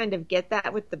always kind of get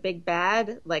that with the big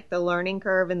bad, like the learning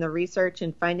curve and the research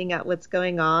and finding out what's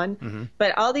going on. Mm-hmm.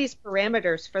 But all these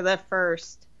parameters for the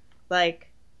first,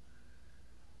 like,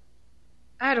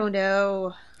 I don't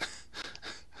know.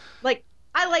 Like,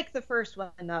 I like the first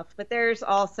one enough, but there's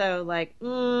also like,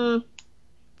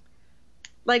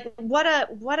 like what a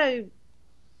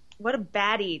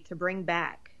baddie to bring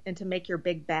back and to make your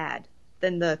big bad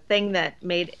than the thing that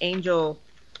made Angel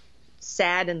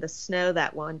sad in the snow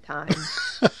that one time.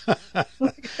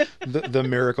 The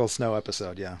miracle snow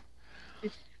episode, yeah.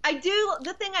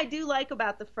 The thing I do like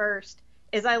about the first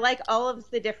is I like all of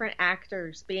the different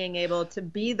actors being able to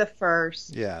be the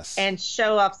first, yes, and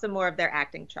show off some more of their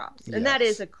acting chops. And that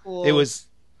is a cool. It was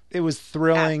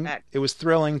thrilling. aspect. It was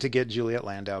thrilling to get Juliet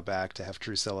Landau back, to have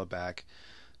Drusilla back.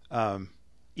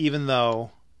 Even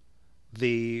though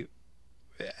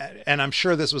and I'm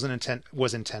sure this was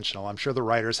was intentional. I'm sure the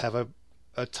writers have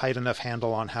a tight enough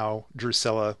handle on how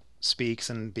Drusilla speaks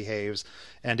and behaves,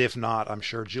 and if not, I'm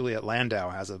sure Juliet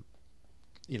Landau has a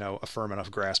firm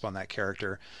enough grasp on that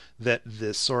character that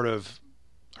this sort of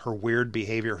her weird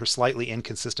behavior, her slightly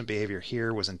inconsistent behavior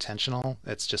here was intentional.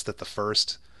 It's just that the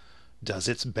first does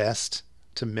its best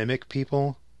to mimic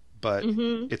people, but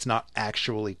it's not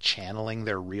actually channeling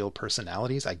their real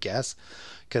personalities, I guess.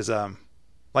 Because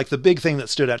like the big thing that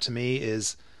stood out to me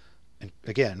is, and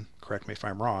again, correct me if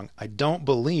I'm wrong, I don't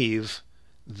believe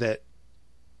that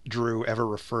Drew ever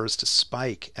refers to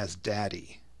Spike as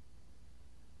Daddy.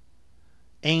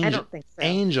 Angel, I don't think so.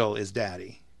 Angel is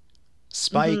Daddy.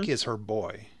 Spike is her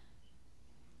boy.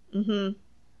 I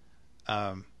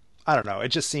don't know. It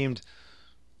just seemed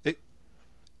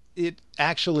it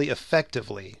actually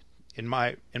effectively, in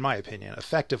my opinion,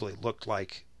 effectively looked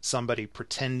like somebody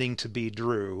pretending to be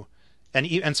Drew,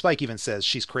 and Spike even says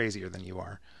she's crazier than you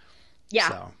are. Yeah.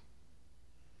 So,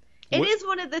 it is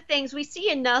one of the things we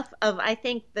see enough of. I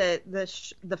think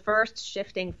the first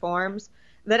shifting forms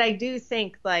that I do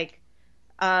think like.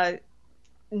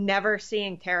 Never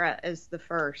seeing Tara as the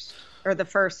first, or the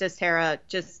first as Tara,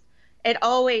 just it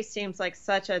always seems like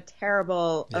such a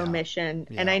terrible omission.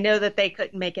 Yeah. And I know that they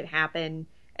couldn't make it happen,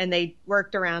 and they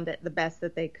worked around it the best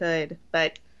that they could.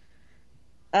 But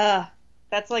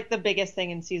that's like the biggest thing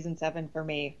in season 7 for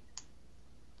me.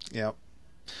 Yeah,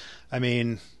 I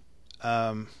mean,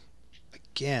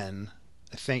 again,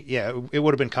 I think it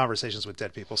would have been Conversations with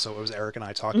Dead People. So it was Eric and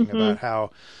I talking about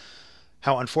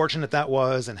how unfortunate that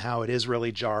was, and how it is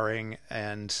really jarring,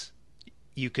 and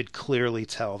you could clearly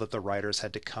tell that the writers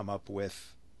had to come up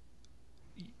with,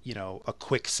 a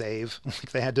quick save.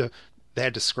 Like they had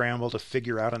to scramble to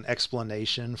figure out an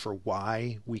explanation for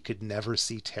why we could never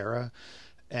see Tara.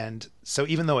 And so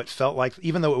even though it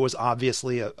was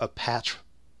obviously a patch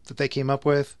that they came up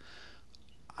with,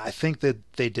 I think that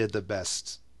they did the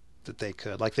best that they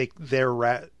could. Like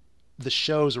the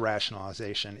show's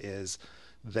rationalization is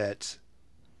that,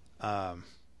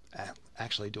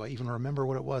 actually, do I even remember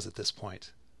what it was at this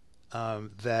point?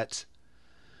 The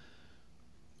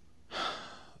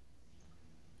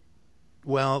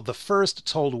first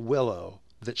told Willow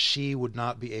that she would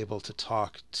not be able to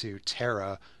talk to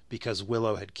Tara because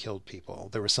Willow had killed people.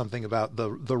 There was something about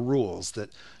the rules that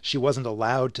she wasn't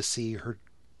allowed to see her,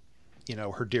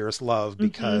 her dearest love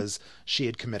because she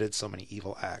had committed so many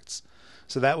evil acts.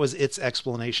 So that was its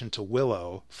explanation to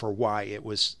Willow for why it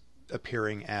was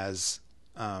appearing as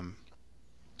the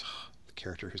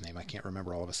character whose name I can't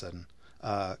remember all of a sudden,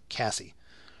 Cassie.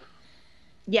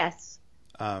 Yes.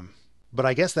 But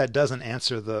I guess that doesn't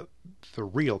answer the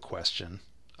real question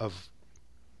of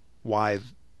why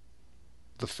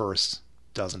the first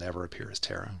doesn't ever appear as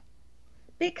Tara.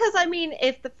 Because, I mean,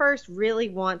 if the first really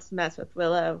wants to mess with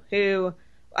Willow, who,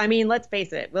 I mean, let's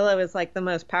face it, Willow is like the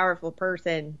most powerful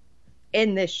person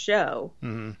in this show.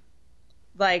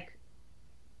 Like,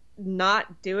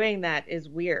 not doing that is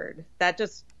weird. That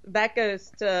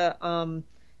goes to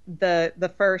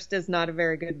the first is not a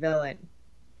very good villain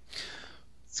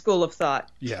school of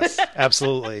thought. Yes,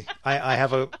 absolutely. I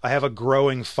have a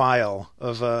growing file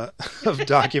of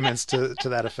documents to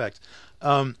that effect.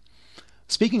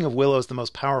 Speaking of Willow as the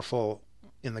most powerful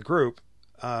in the group,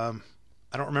 I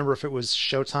don't remember if it was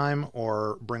Showtime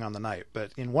or Bring on the Night,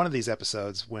 but in one of these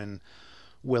episodes when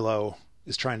Willow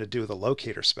is trying to do the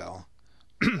locator spell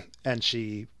and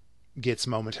she gets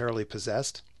momentarily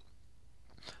possessed,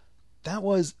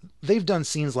 they've done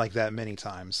scenes like that many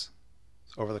times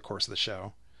over the course of the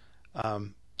show.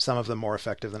 Some of them more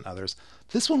effective than others.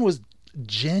 This one was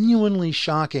genuinely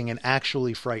shocking and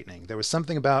actually frightening. There was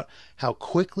something about how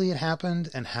quickly it happened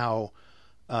and how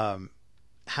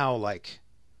like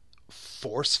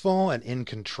forceful and in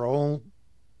control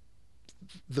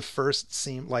the first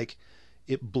seemed. Like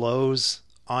it blows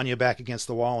Anya back against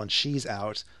the wall and she's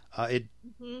out. It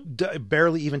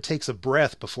barely even takes a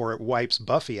breath before it wipes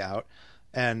Buffy out.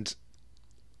 And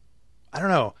I don't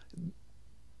know,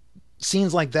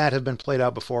 scenes like that have been played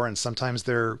out before, and sometimes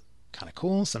they're kind of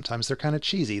cool, sometimes they're kind of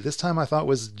cheesy. This time I thought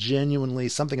was genuinely,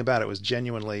 something about it was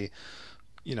genuinely,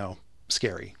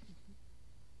 scary.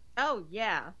 Oh,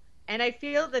 yeah. And I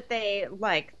feel that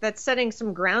that's setting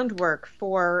some groundwork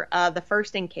for the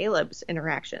First and Caleb's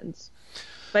interactions.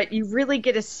 But you really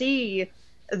get to see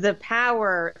the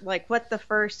power, like what the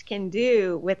First can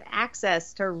do with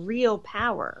access to real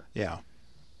power. Yeah.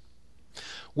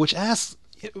 Which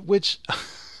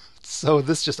so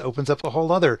this just opens up a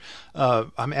whole other,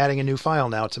 I'm adding a new file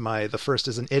now to my The First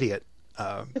is an Idiot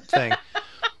thing.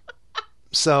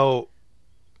 So,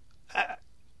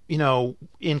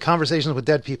 in Conversations with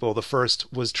Dead People, the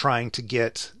First was trying to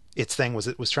get, it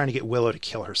was trying to get Willow to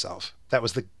kill herself. That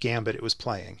was the gambit it was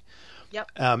playing.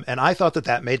 Yep. And I thought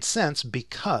that made sense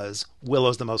because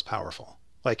Willow's the most powerful.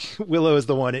 Like, Willow is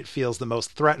the one it feels the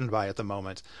most threatened by at the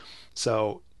moment.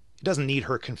 So it doesn't need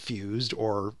her confused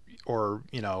or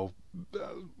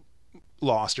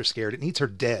lost or scared. It needs her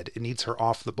dead. It needs her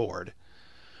off the board.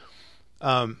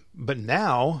 But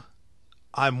now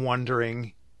I'm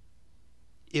wondering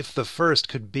if the First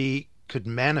could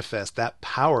manifest that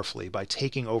powerfully by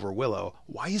taking over Willow.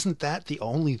 Why isn't that the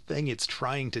only thing it's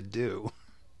trying to do?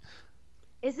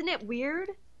 Isn't it weird?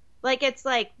 It's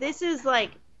this is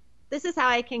how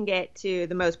I can get to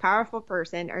the most powerful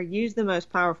person or use the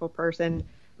most powerful person,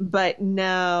 but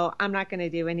no, I'm not going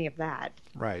to do any of that.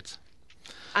 Right.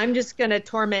 I'm just going to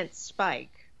torment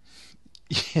Spike.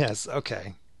 Yes,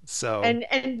 okay. So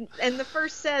and the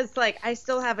First says, I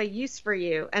still have a use for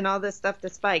you and all this stuff to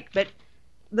Spike, but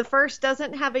the First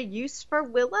doesn't have a use for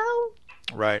Willow?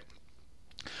 Right.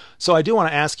 So I do want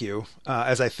to ask you,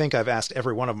 as I think I've asked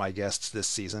every one of my guests this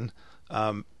season,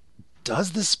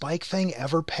 does the Spike thing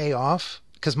ever pay off?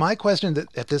 Because my question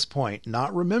at this point,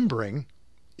 not remembering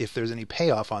if there's any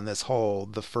payoff on this whole,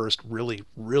 the First really,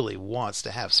 really wants to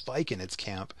have Spike in its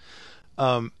camp.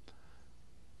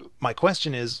 My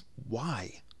question is,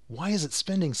 why? Why is it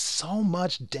spending so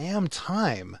much damn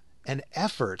time and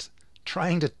effort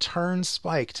trying to turn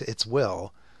Spike to its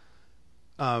will?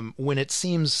 When it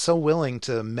seems so willing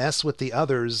to mess with the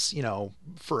others,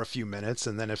 for a few minutes,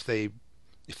 and then if they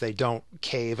don't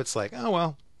cave, it's like, oh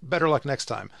well, better luck next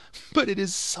time. But it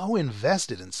is so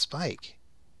invested in Spike.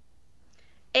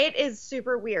 It is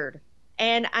super weird,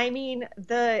 and I mean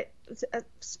the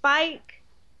Spike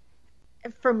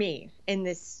for me in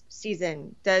this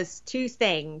season does two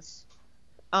things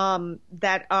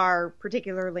that are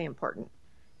particularly important,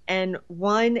 and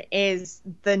one is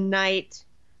the night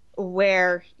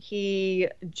where he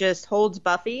just holds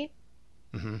Buffy,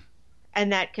 mm-hmm.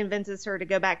 and that convinces her to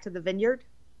go back to the vineyard.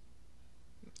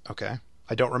 Okay.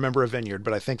 I don't remember a vineyard,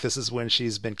 but I think this is when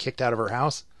she's been kicked out of her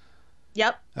house.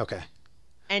 Yep. Okay.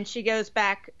 And she goes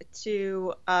back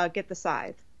to get the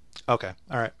scythe. Okay.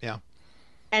 All right. Yeah.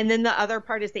 And then the other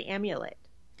part is the amulet.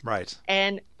 Right.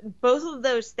 And both of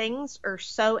those things are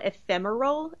so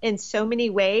ephemeral in so many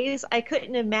ways. I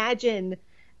couldn't imagine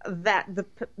that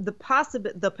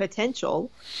the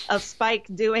potential of Spike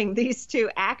doing these two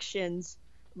actions,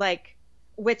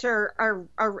 which are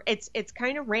it's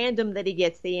kind of random that he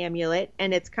gets the amulet,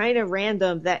 and it's kind of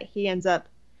random that he ends up,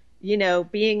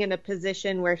 being in a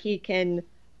position where he can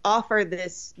offer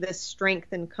this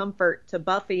strength and comfort to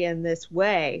Buffy in this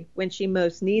way when she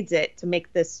most needs it to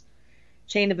make this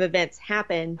chain of events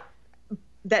happen.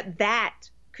 That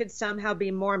could somehow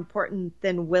be more important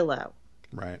than Willow.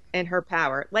 Right. And her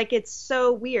power. It's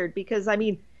so weird because, I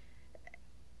mean,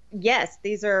 yes,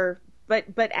 these are, but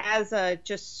as a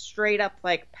just straight up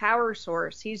power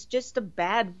source, he's just a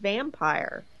bad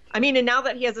vampire. I mean, and now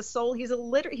that he has a soul, he's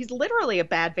literally a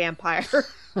bad vampire.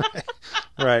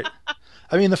 Right.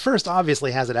 I mean, the First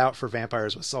obviously has it out for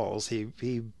vampires with souls.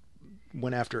 He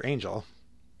went after Angel.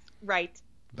 Right.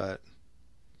 But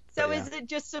yeah. Is it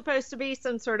just supposed to be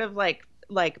some sort of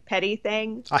petty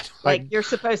thing? You're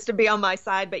supposed to be on my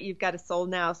side, but you've got a soul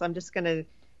now, so I'm just gonna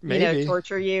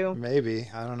torture you? Maybe.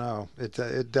 I don't know.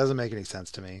 It doesn't make any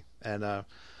sense to me, and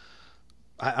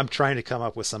I'm trying to come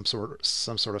up with some sort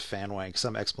of fan wank,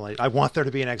 some explanation. I want there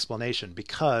to be an explanation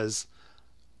because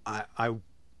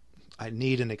I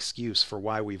need an excuse for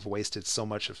why we've wasted so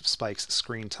much of Spike's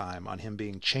screen time on him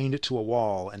being chained to a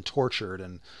wall and tortured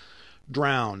and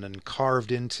drowned and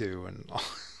carved into, and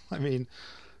I mean,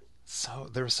 so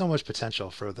there was so much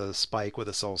potential for the Spike with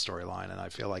a soul storyline, and I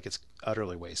feel like it's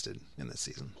utterly wasted in this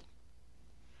season.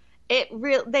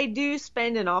 They do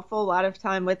spend an awful lot of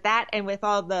time with that, and with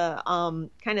all the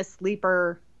kind of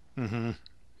sleeper mm-hmm.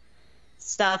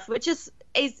 stuff, which is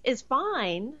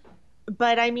fine,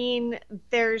 but I mean,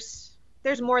 there's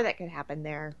more that could happen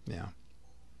there. Yeah.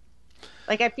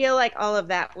 I feel like all of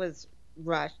that was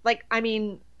rushed. I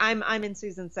mean, I'm in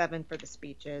season 7 for the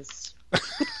speeches.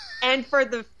 And for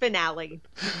the finale,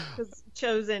 because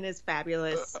Chosen is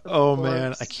fabulous. Oh course.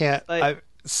 Man, I can't.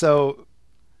 So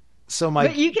So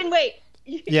But you can wait.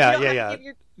 You yeah, don't yeah, have to yeah. give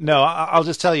your. No, I'll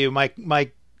just tell you my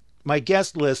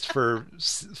guest list for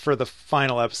the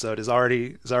final episode is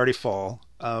already full.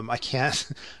 I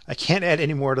can't I can't add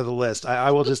any more to the list.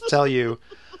 I will just tell you,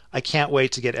 I can't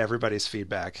wait to get everybody's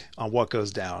feedback on what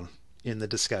goes down in the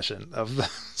discussion of the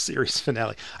series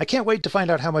finale. I can't wait to find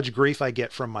out how much grief I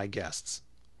get from my guests.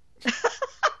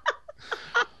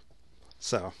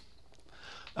 So,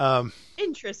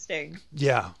 Interesting.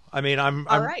 yeah, I mean, All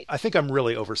right. I think I'm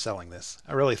really overselling this.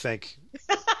 I really think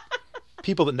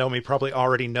people that know me probably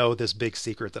already know this big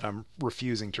secret that I'm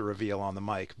refusing to reveal on the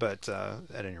mic, but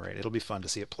at any rate, it'll be fun to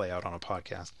see it play out on a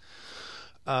podcast.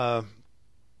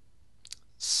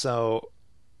 So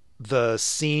the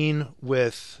scene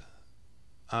with,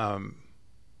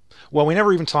 well, we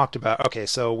never even talked about, okay,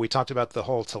 so we talked about the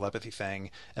whole telepathy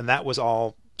thing, and that was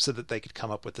all so that they could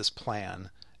come up with this plan.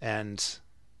 And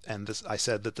this, I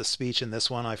said that the speech in this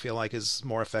one I feel like is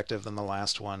more effective than the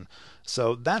last one.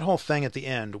 So that whole thing at the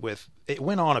end with it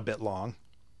went on a bit long.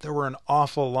 There were an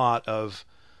awful lot of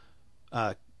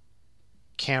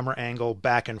camera angle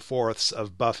back and forths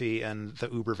of Buffy and the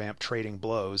Ubervamp trading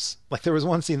blows. Like there was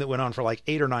one scene that went on for like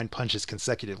 8 or 9 punches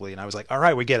consecutively, and I was like, all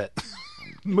right, we get it.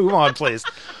 Move on, please.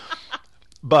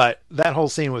 But that whole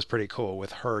scene was pretty cool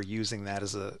with her using that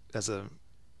as a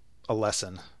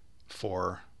lesson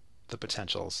for the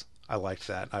potentials. I liked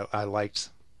that. I liked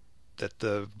that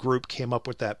the group came up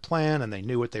with that plan and they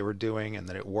knew what they were doing and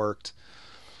that it worked.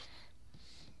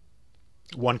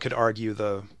 One could argue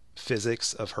the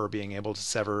physics of her being able to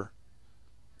sever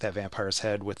that vampire's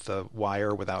head with the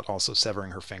wire without also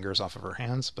severing her fingers off of her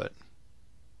hands, but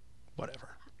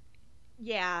whatever.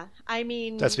 Yeah, I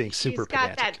mean, that's being super she's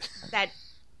got pedantic. that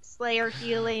Slayer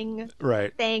healing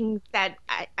right thing that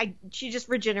she just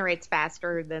regenerates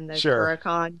faster than the sure.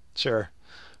 Huracan. Sure.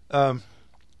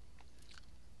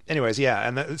 Anyways, yeah,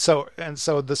 and so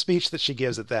the speech that she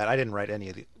gives at that, I didn't write any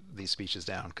of these speeches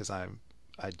down because I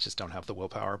just don't have the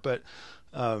willpower, but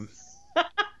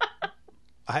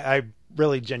I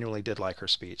really genuinely did like her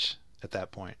speech at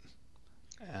that point.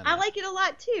 And, I like it a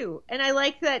lot too, and I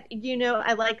like that.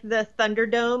 I like the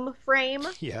Thunderdome frame.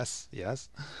 Yes.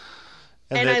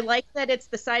 And I like that it's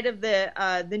the site of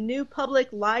the new public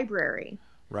library,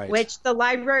 right? Which the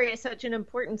library is such an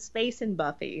important space in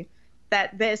Buffy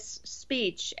that this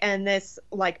speech and this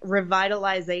like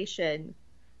revitalization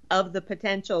of the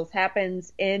potentials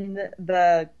happens in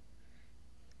the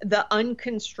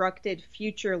unconstructed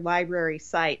future library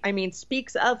site. I mean,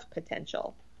 speaks of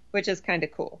potential, which is kind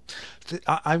of cool.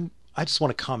 I just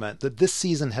want to comment that this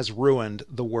season has ruined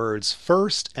the words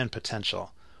first and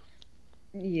potential.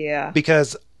 Yeah.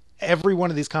 Because every one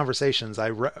of these conversations, I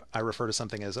refer to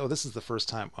something as, oh, this is the first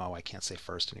time. Oh, I can't say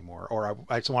first anymore. Or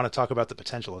I just want to talk about the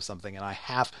potential of something, and I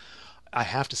have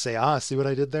to say, see what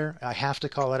I did there? I have to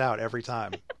call it out every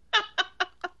time.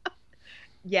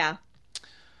 Yeah.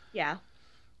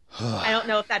 I don't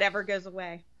know if that ever goes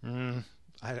away.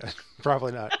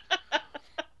 Probably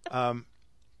not.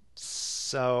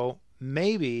 So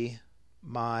maybe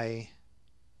my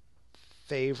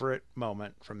favorite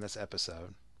moment from this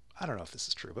episode, I don't know if this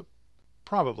is true, but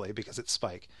probably because it's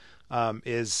Spike,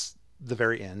 is the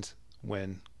very end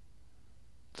when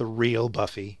the real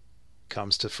Buffy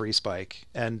comes to free Spike,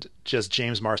 and just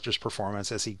James Marsters'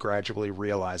 performance as he gradually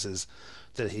realizes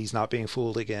that he's not being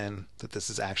fooled again, that this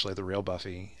is actually the real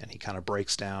Buffy, and he kind of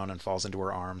breaks down and falls into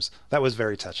her arms. That was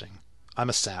very touching. I'm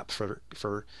a sap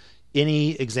for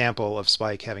any example of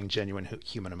Spike having genuine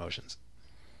human emotions.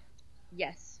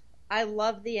 Yes. I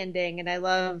love the ending, and I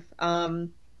love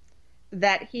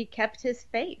that he kept his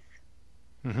faith.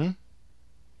 Mm-hmm.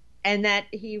 And that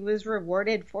he was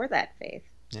rewarded for that faith.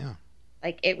 Yeah.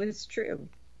 Like, it was true.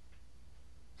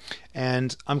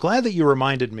 And I'm glad that you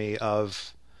reminded me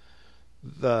of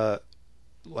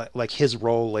like his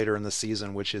role later in the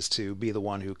season, which is to be the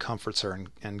one who comforts her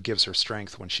and gives her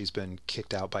strength when she's been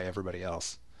kicked out by everybody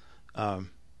else. I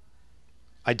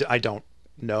don't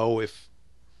know if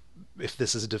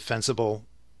this is a defensible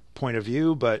point of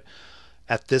view, but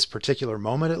at this particular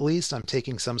moment, at least, I'm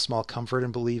taking some small comfort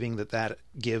in believing that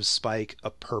gives Spike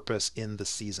a purpose in the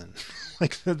season.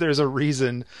 Like, there's a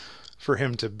reason for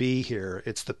him to be here.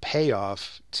 It's the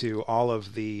payoff to all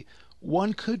of the,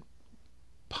 one could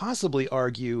possibly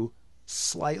argue,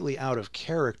 slightly out of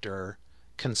character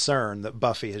concern that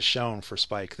Buffy has shown for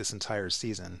Spike this entire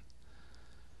season.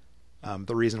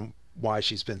 The reason why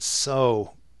she's been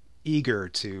so eager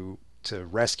to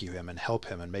rescue him and help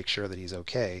him and make sure that he's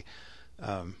okay.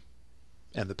 And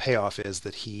the payoff is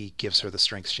that he gives her the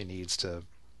strength she needs to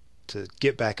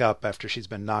get back up after she's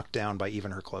been knocked down by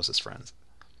even her closest friends.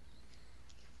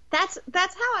 That's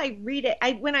how I read it.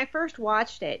 When I first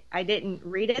watched it, I didn't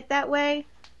read it that way.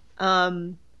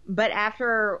 But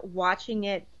after watching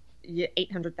it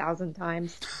 800,000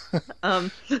 times,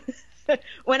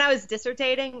 when I was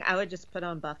dissertating, I would just put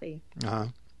on Buffy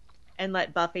and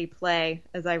let Buffy play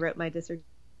as I wrote my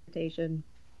dissertation.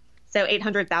 So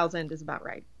 800,000 is about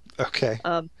right. Okay.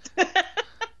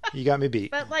 You got me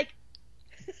beat. But like,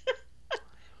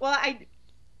 well, I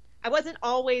wasn't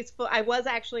always I was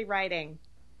actually writing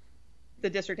the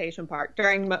dissertation part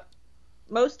during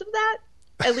most of that,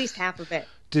 at least half of it.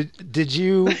 Did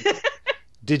you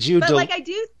But like, I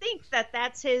do think that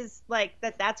that's his, like,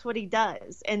 that's what he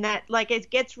does, and that, like, it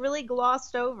gets really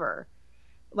glossed over,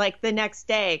 like, the next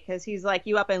day, because he's like,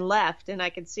 you up and left, and I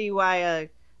could see why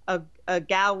a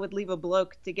gal would leave a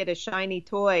bloke to get a shiny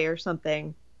toy or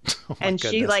something. Oh, and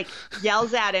goodness. she like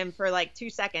yells at him for like 2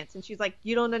 seconds, and she's like,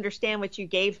 you don't understand what you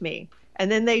gave me.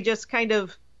 And then they just kind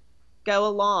of go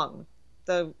along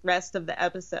the rest of the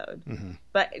episode. Mm-hmm.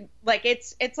 But like,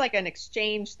 it's like an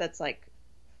exchange that's like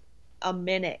a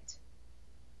minute.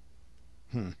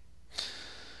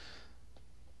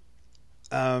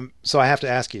 So I have to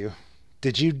ask you,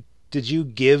 did you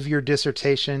give your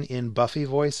dissertation in Buffy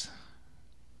voice?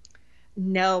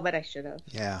 No, but I should have.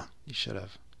 Yeah, you should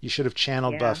have. You should have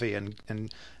channeled Yeah. Buffy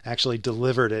and actually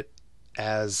delivered it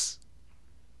as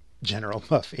General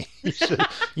Buffy. You should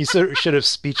have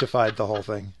speechified the whole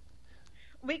thing.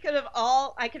 I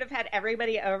could have had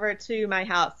everybody over to my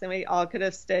house, and we all could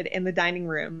have stood in the dining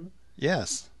room,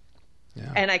 Yes.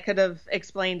 Yeah. and I could have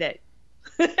explained it.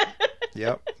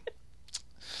 Yep.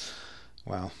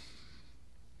 Well,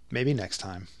 maybe next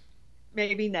time.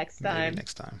 Maybe next time. Maybe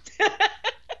next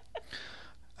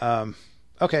time.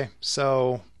 Okay,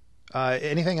 so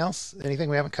anything else? Anything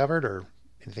we haven't covered, or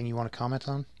anything you want to comment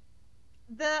on?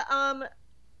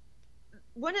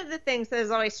 One of the things that has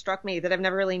always struck me that I've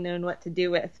never really known what to do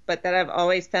with, but that I've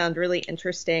always found really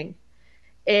interesting,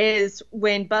 is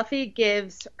when Buffy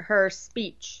gives her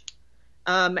speech,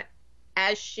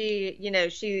 as she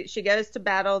goes to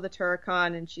battle the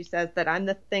Turrican, and she says that I'm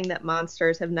the thing that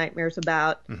monsters have nightmares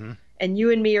about, Mm-hmm. and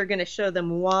you and me are going to show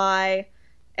them why.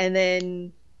 And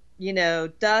then,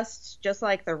 Dust, just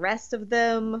like the rest of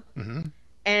them. Mm-hmm.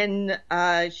 And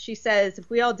she says,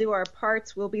 if we all do our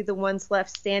parts, we'll be the ones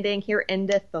left standing. Here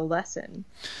endeth the lesson.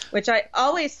 Which I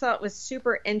always thought was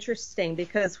super interesting,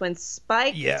 because when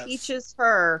Spike Yes. teaches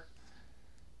her,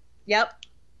 yep,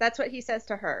 that's what he says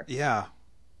to her. Yeah.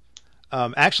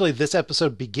 Actually, this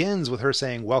episode begins with her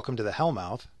saying, "Welcome to the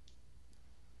Hellmouth."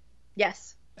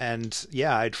 Yes. And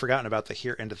yeah, I'd forgotten about the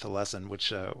 "Here endeth the lesson,"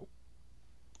 which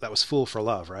that was "Fool for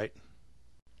Love," right?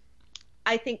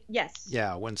 I think, yes.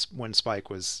 Yeah, when Spike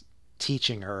was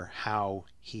teaching her how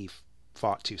he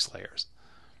fought two Slayers.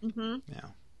 Mm-hmm. Yeah.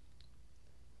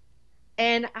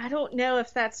 And I don't know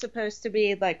if that's supposed to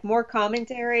be like more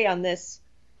commentary on this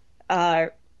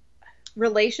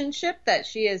relationship that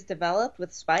she has developed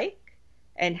with Spike,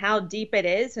 and how deep it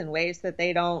is in ways that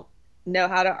they don't know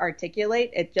how to articulate.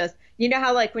 It just,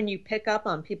 how like when you pick up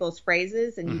on people's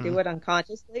phrases and you Mm-hmm. do it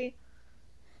unconsciously.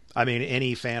 I mean,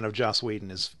 any fan of Joss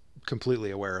Whedon is completely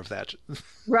aware of that.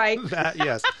 Right. That,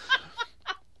 yes.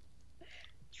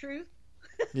 Truth.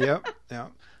 Yep. Yeah.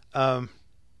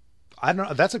 I don't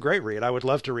know. That's a great read. I would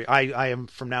love to read. I am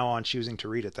from now on choosing to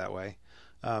read it that way.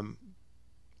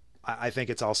 I think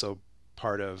it's also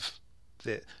part of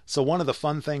the. So one of the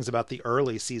fun things about the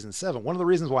early season 7, one of the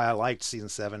reasons why I liked season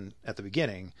 7 at the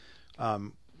beginning,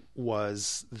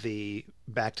 was the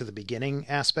back to the beginning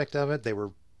aspect of it.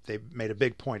 They made a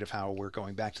big point of how we're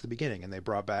going back to the beginning, and they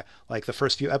brought back, like, the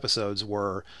first few episodes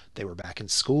they were back in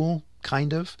school,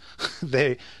 kind of.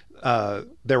 There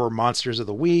were monsters of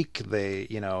the week. The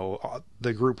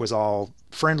group was all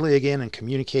friendly again and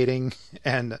communicating,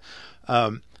 and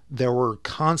there were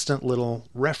constant little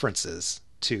references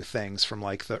to things from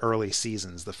like the early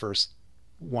seasons, the first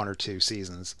 1 or 2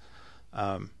 seasons.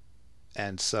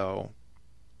 And so,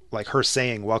 like, her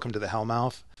saying "Welcome to the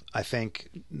Hellmouth," I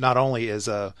think not only is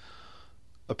a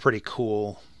pretty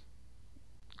cool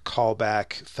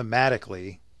callback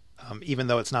thematically, even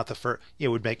though it's not the first, it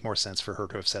would make more sense for her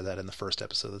to have said that in the first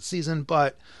episode of the season,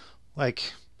 but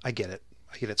like, I get it.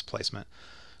 I get its placement.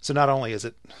 So not only is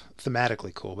it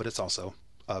thematically cool, but it's also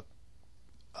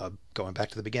going back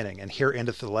to the beginning. And "Here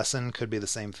endeth the lesson" could be the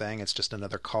same thing. It's just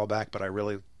another callback, but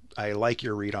I like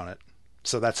your read on it.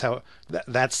 So that's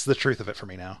that's the truth of it for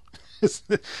me now.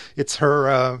 It's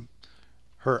her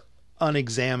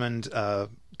unexamined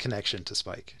connection to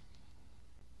Spike.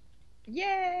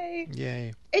 Yay.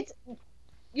 Yay. It's,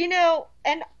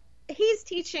 and he's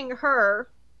teaching her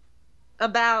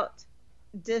about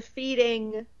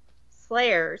defeating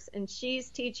slayers, and she's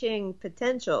teaching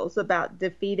potentials about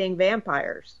defeating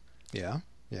vampires. Yeah,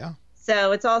 yeah.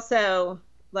 So it's also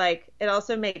like, it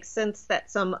also makes sense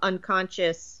that some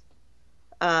unconscious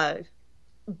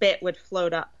bit would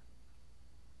float up,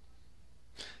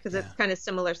 because it's kind of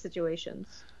similar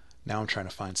situations. Now I'm trying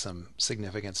to find some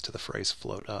significance to the phrase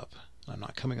 "float up." I'm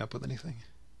not coming up with anything.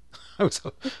 I was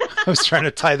trying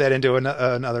to tie that into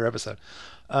another episode.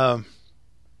 Yeah.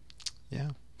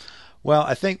 Well,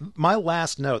 I think my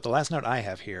last note, the last note I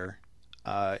have here,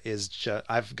 is just,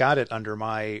 I've got it under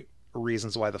my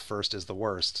reasons why the first is the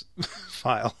worst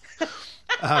file.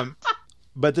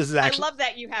 But this is actually, I love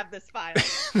that you have this file.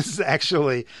 this is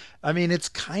actually, I mean, it's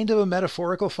kind of a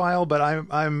metaphorical file, but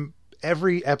I'm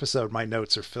every episode, my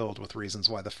notes are filled with reasons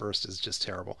why the first is just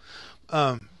terrible.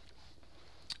 But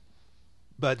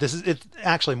it's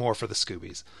actually more for the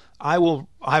Scoobies. I will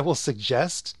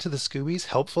suggest to the Scoobies,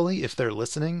 helpfully, if they're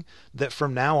listening, that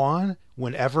from now on,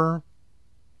 whenever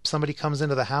somebody comes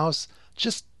into the house,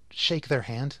 just shake their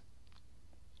hand.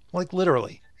 Like,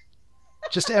 literally.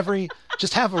 Just have a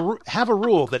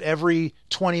rule that every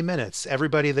 20 minutes,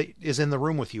 everybody that is in the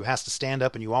room with you has to stand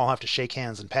up and you all have to shake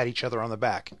hands and pat each other on the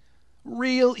back.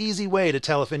 Real easy way to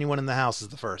tell if anyone in the house is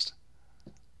the first.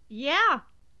 Yeah.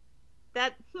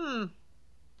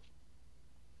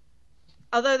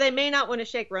 Although they may not want to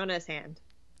shake Rona's hand.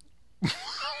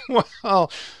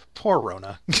 Well, poor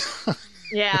Rona.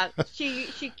 Yeah,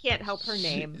 she can't help her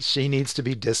name. She needs to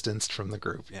be distanced from the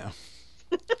group, yeah.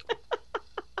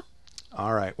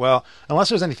 All right. Well, unless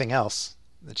there's anything else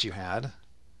that you had.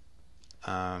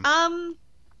 I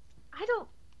don't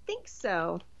think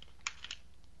so.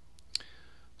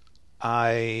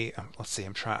 Let's see.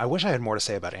 I wish I had more to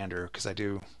say about Andrew, because I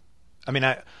do. I mean,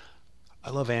 I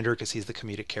love Andrew because he's the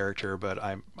comedic character, but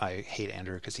I hate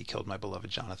Andrew because he killed my beloved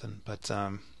Jonathan. But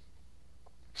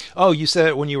oh, you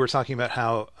said when you were talking about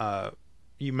how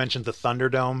you mentioned the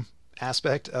Thunderdome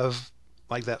aspect of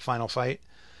like that final fight.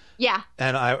 Yeah.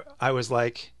 And I was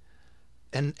like,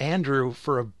 and Andrew,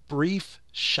 for a brief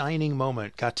shining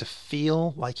moment, got to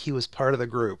feel like he was part of the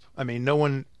group. I mean, no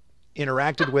one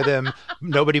interacted with him.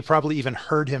 Nobody probably even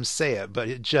heard him say it, but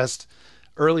it just,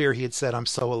 earlier he had said, "I'm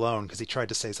so alone," because he tried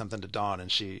to say something to Dawn,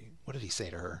 and what did he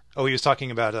say to her? Oh, he was talking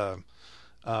about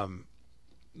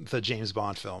the James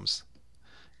Bond films,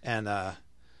 and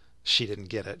she didn't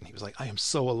get it, and he was like, "I am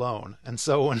so alone." And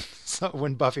so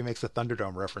when Buffy makes the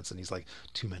Thunderdome reference, and he's like,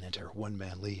 "2 men enter, 1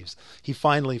 man leaves," he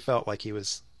finally felt like he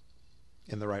was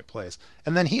in the right place.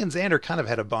 And then he and Xander kind of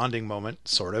had a bonding moment,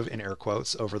 sort of, in air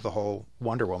quotes, over the whole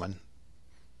Wonder Woman.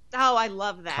 Oh, I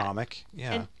love that comic.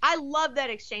 Yeah. And I love that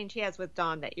exchange he has with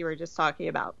Dawn that you were just talking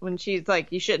about, when she's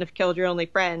like, "You shouldn't have killed your only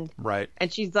friend." Right.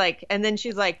 And she's like,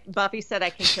 "Buffy said I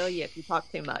can kill you if you talk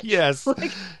too much." Yes.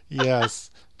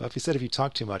 Yes. Buffy said, "If you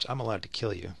talk too much, I'm allowed to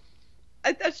kill you."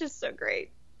 That's just so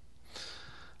great.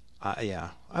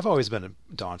 Yeah. I've always been a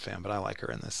Dawn fan, but I like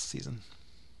her in this season.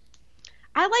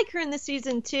 I like her in this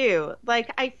season too.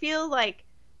 Like, I feel like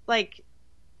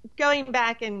going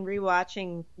back and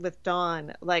rewatching with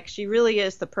Dawn, like, she really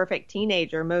is the perfect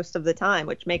teenager most of the time,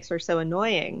 which makes her so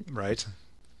annoying. Right.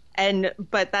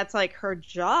 But that's like her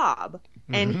job.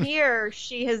 Mm-hmm. And here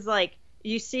she has, like,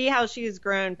 you see how she has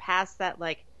grown past that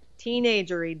like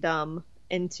teenagery dumb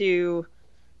into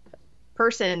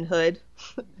personhood.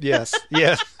 Yes.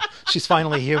 Yes. She's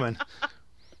finally human.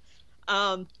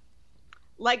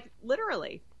 Like,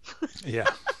 literally. Yeah.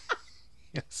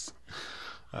 Yes.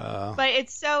 But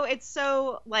it's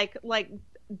so like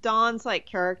Dawn's like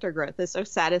character growth is so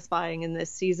satisfying in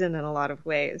this season in a lot of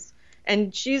ways.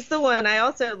 And she's the one, I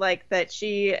also like that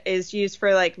she is used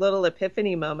for like little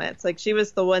epiphany moments. Like, she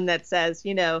was the one that says,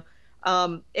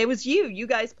 it was you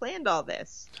guys planned all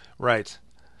this. Right.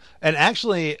 And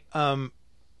actually,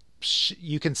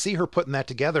 you can see her putting that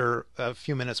together a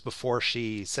few minutes before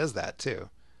she says that too.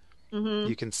 Mm-hmm.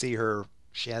 You can see her,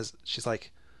 she's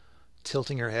like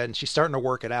tilting her head, and she's starting to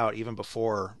work it out even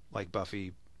before like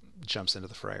Buffy jumps into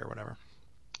the fray or whatever.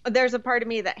 There's a part of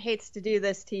me that hates to do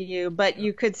this to you, but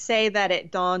you could say that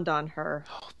it dawned on her.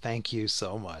 Oh, thank you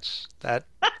so much. That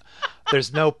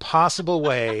there's no possible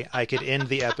way I could end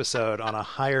the episode on a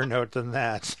higher note than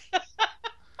that.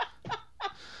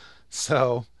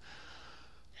 So,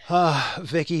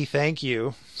 Vicky, thank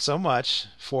you so much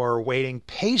for waiting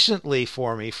patiently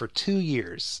for me for 2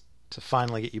 years to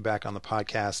finally get you back on the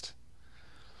podcast.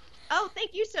 Oh,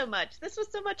 thank you so much. This was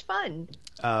so much fun.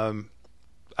 I'm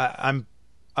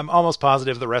almost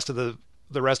positive the rest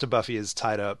of Buffy is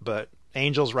tied up, but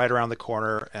Angel's right around the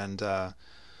corner, and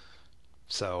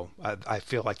so I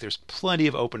feel like there's plenty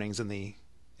of openings in the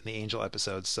Angel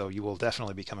episodes. So you will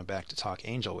definitely be coming back to talk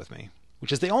Angel with me.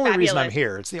 which is the only reason I'm Fabulous.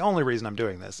 here. It's the only reason I'm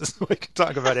doing this, is so we can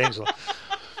talk about Angel.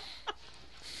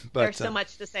 But There's so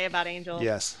much to say about Angel.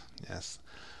 yes.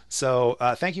 So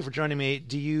thank you for joining me.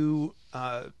 Do you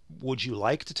would you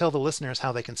like to tell the listeners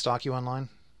how they can stalk you online?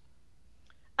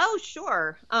 Oh,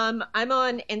 sure. I'm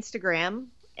on Instagram,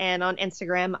 and on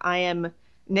Instagram I am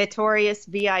Notorious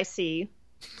VIC,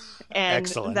 and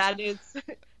Excellent. that is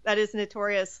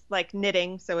Notorious like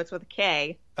knitting, so it's with a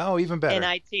K. Oh, even better.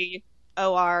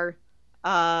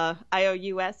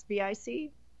 NITORIOUSVIC,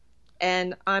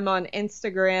 and I'm on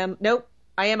Instagram. Nope,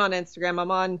 I am on Instagram.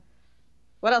 I'm on.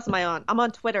 What else am I on? I'm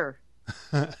on Twitter.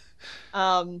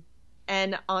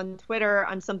 And on Twitter,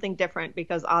 I'm something different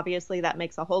because obviously that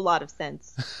makes a whole lot of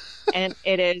sense. And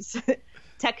it is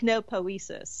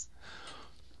Technopoesis.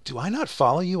 Do I not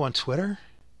follow you on Twitter?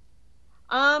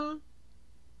 I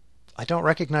don't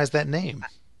recognize that name.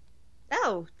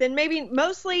 Oh, then maybe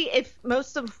mostly if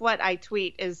most of what I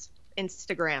tweet is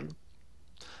Instagram.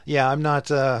 Yeah, I'm not.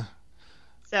 So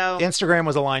Instagram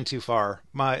was a line too far.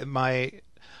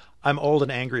 I'm old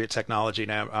and angry at technology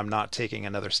now. I'm not taking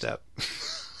another step.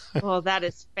 well, that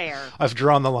is fair. I've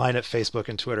drawn the line at Facebook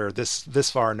and Twitter.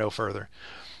 This far, no further.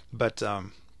 But I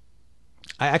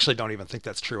actually don't even think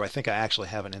that's true. I think I actually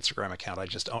have an Instagram account. I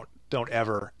just don't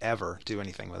ever do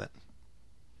anything with it.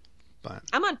 But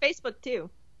I'm on Facebook too,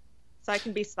 so I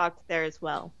can be stalked there as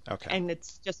well. Okay. And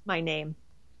it's just my name.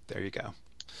 There you go.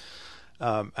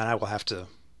 And I will have to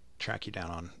track you down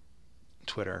on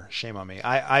Twitter. Shame on me.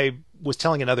 I was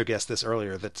telling another guest this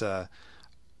earlier that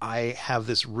I have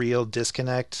this real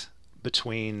disconnect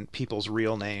between people's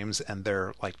real names and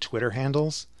their like Twitter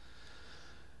handles.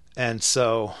 And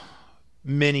so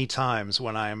many times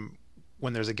when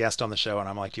there's a guest on the show and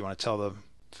I'm like, do you want to tell the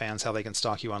fans how they can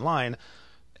stalk you online?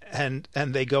 And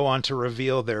they go on to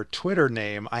reveal their Twitter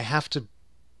name. I have to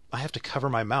cover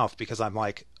my mouth because I'm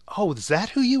like, oh, is that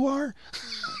who you are?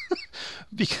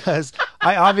 Because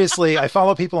I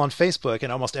follow people on Facebook,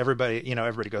 and almost everybody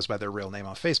goes by their real name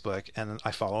on Facebook, and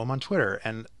I follow them on Twitter,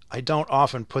 and I don't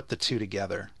often put the two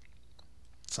together.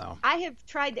 So I have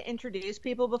tried to introduce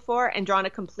people before and drawn a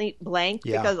complete blank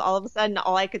Yeah. because all of a sudden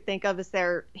all I could think of is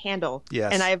their handle.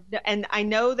 Yes. And I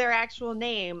know their actual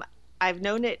name. I've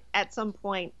known it at some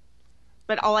point,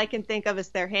 but all I can think of is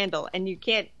their handle. And you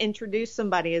can't introduce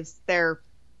somebody as their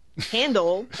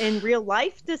handle in real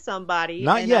life to somebody.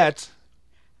 not And yet.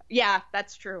 Yeah,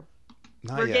 that's true.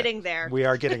 Not We're yet. getting there. We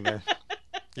are getting there.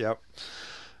 Yep.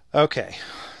 Okay.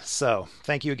 So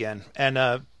thank you again.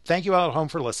 And thank you all at home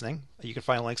for listening. You can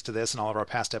find links to this and all of our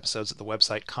past episodes at the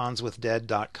website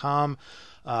conswithdead.com.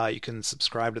 You can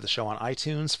subscribe to the show on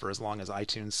iTunes for as long as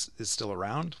iTunes is still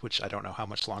around, which I don't know how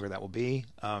much longer that will be.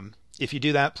 If you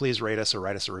do that, please rate us or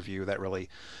write us a review. That really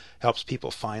helps people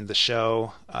find the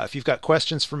show. If you've got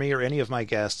questions for me or any of my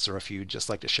guests, or if you'd just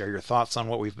like to share your thoughts on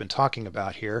what we've been talking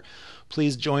about here,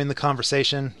 please join the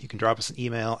conversation. You can drop us an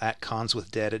email at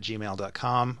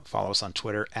conswithdead@gmail.com, follow us on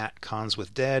Twitter at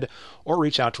conswithdead, or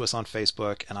reach out to us on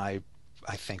Facebook. And I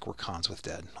think we're Cons with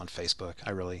Dead on Facebook.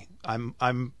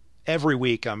 I'm every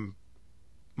week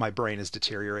my brain is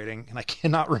deteriorating and I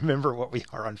cannot remember what we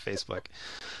are on Facebook.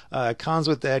 Cons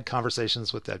with Dead,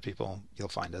 Conversations with Dead People. You'll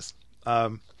find us.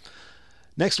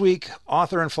 Next week,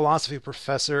 author and philosophy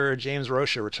professor James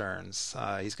Rocha returns.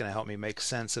 He's going to help me make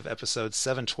sense of episodes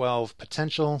 712,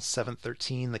 Potential,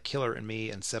 713, The Killer in Me,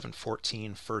 and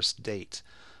 714, First Date.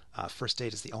 First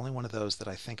Date is the only one of those that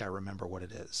I think I remember what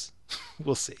it is.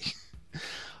 We'll see.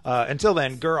 Until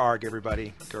then, Gur Arg,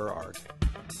 everybody. Gur Arg.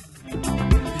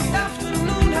 The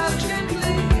afternoon has gently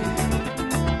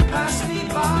passed me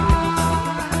by.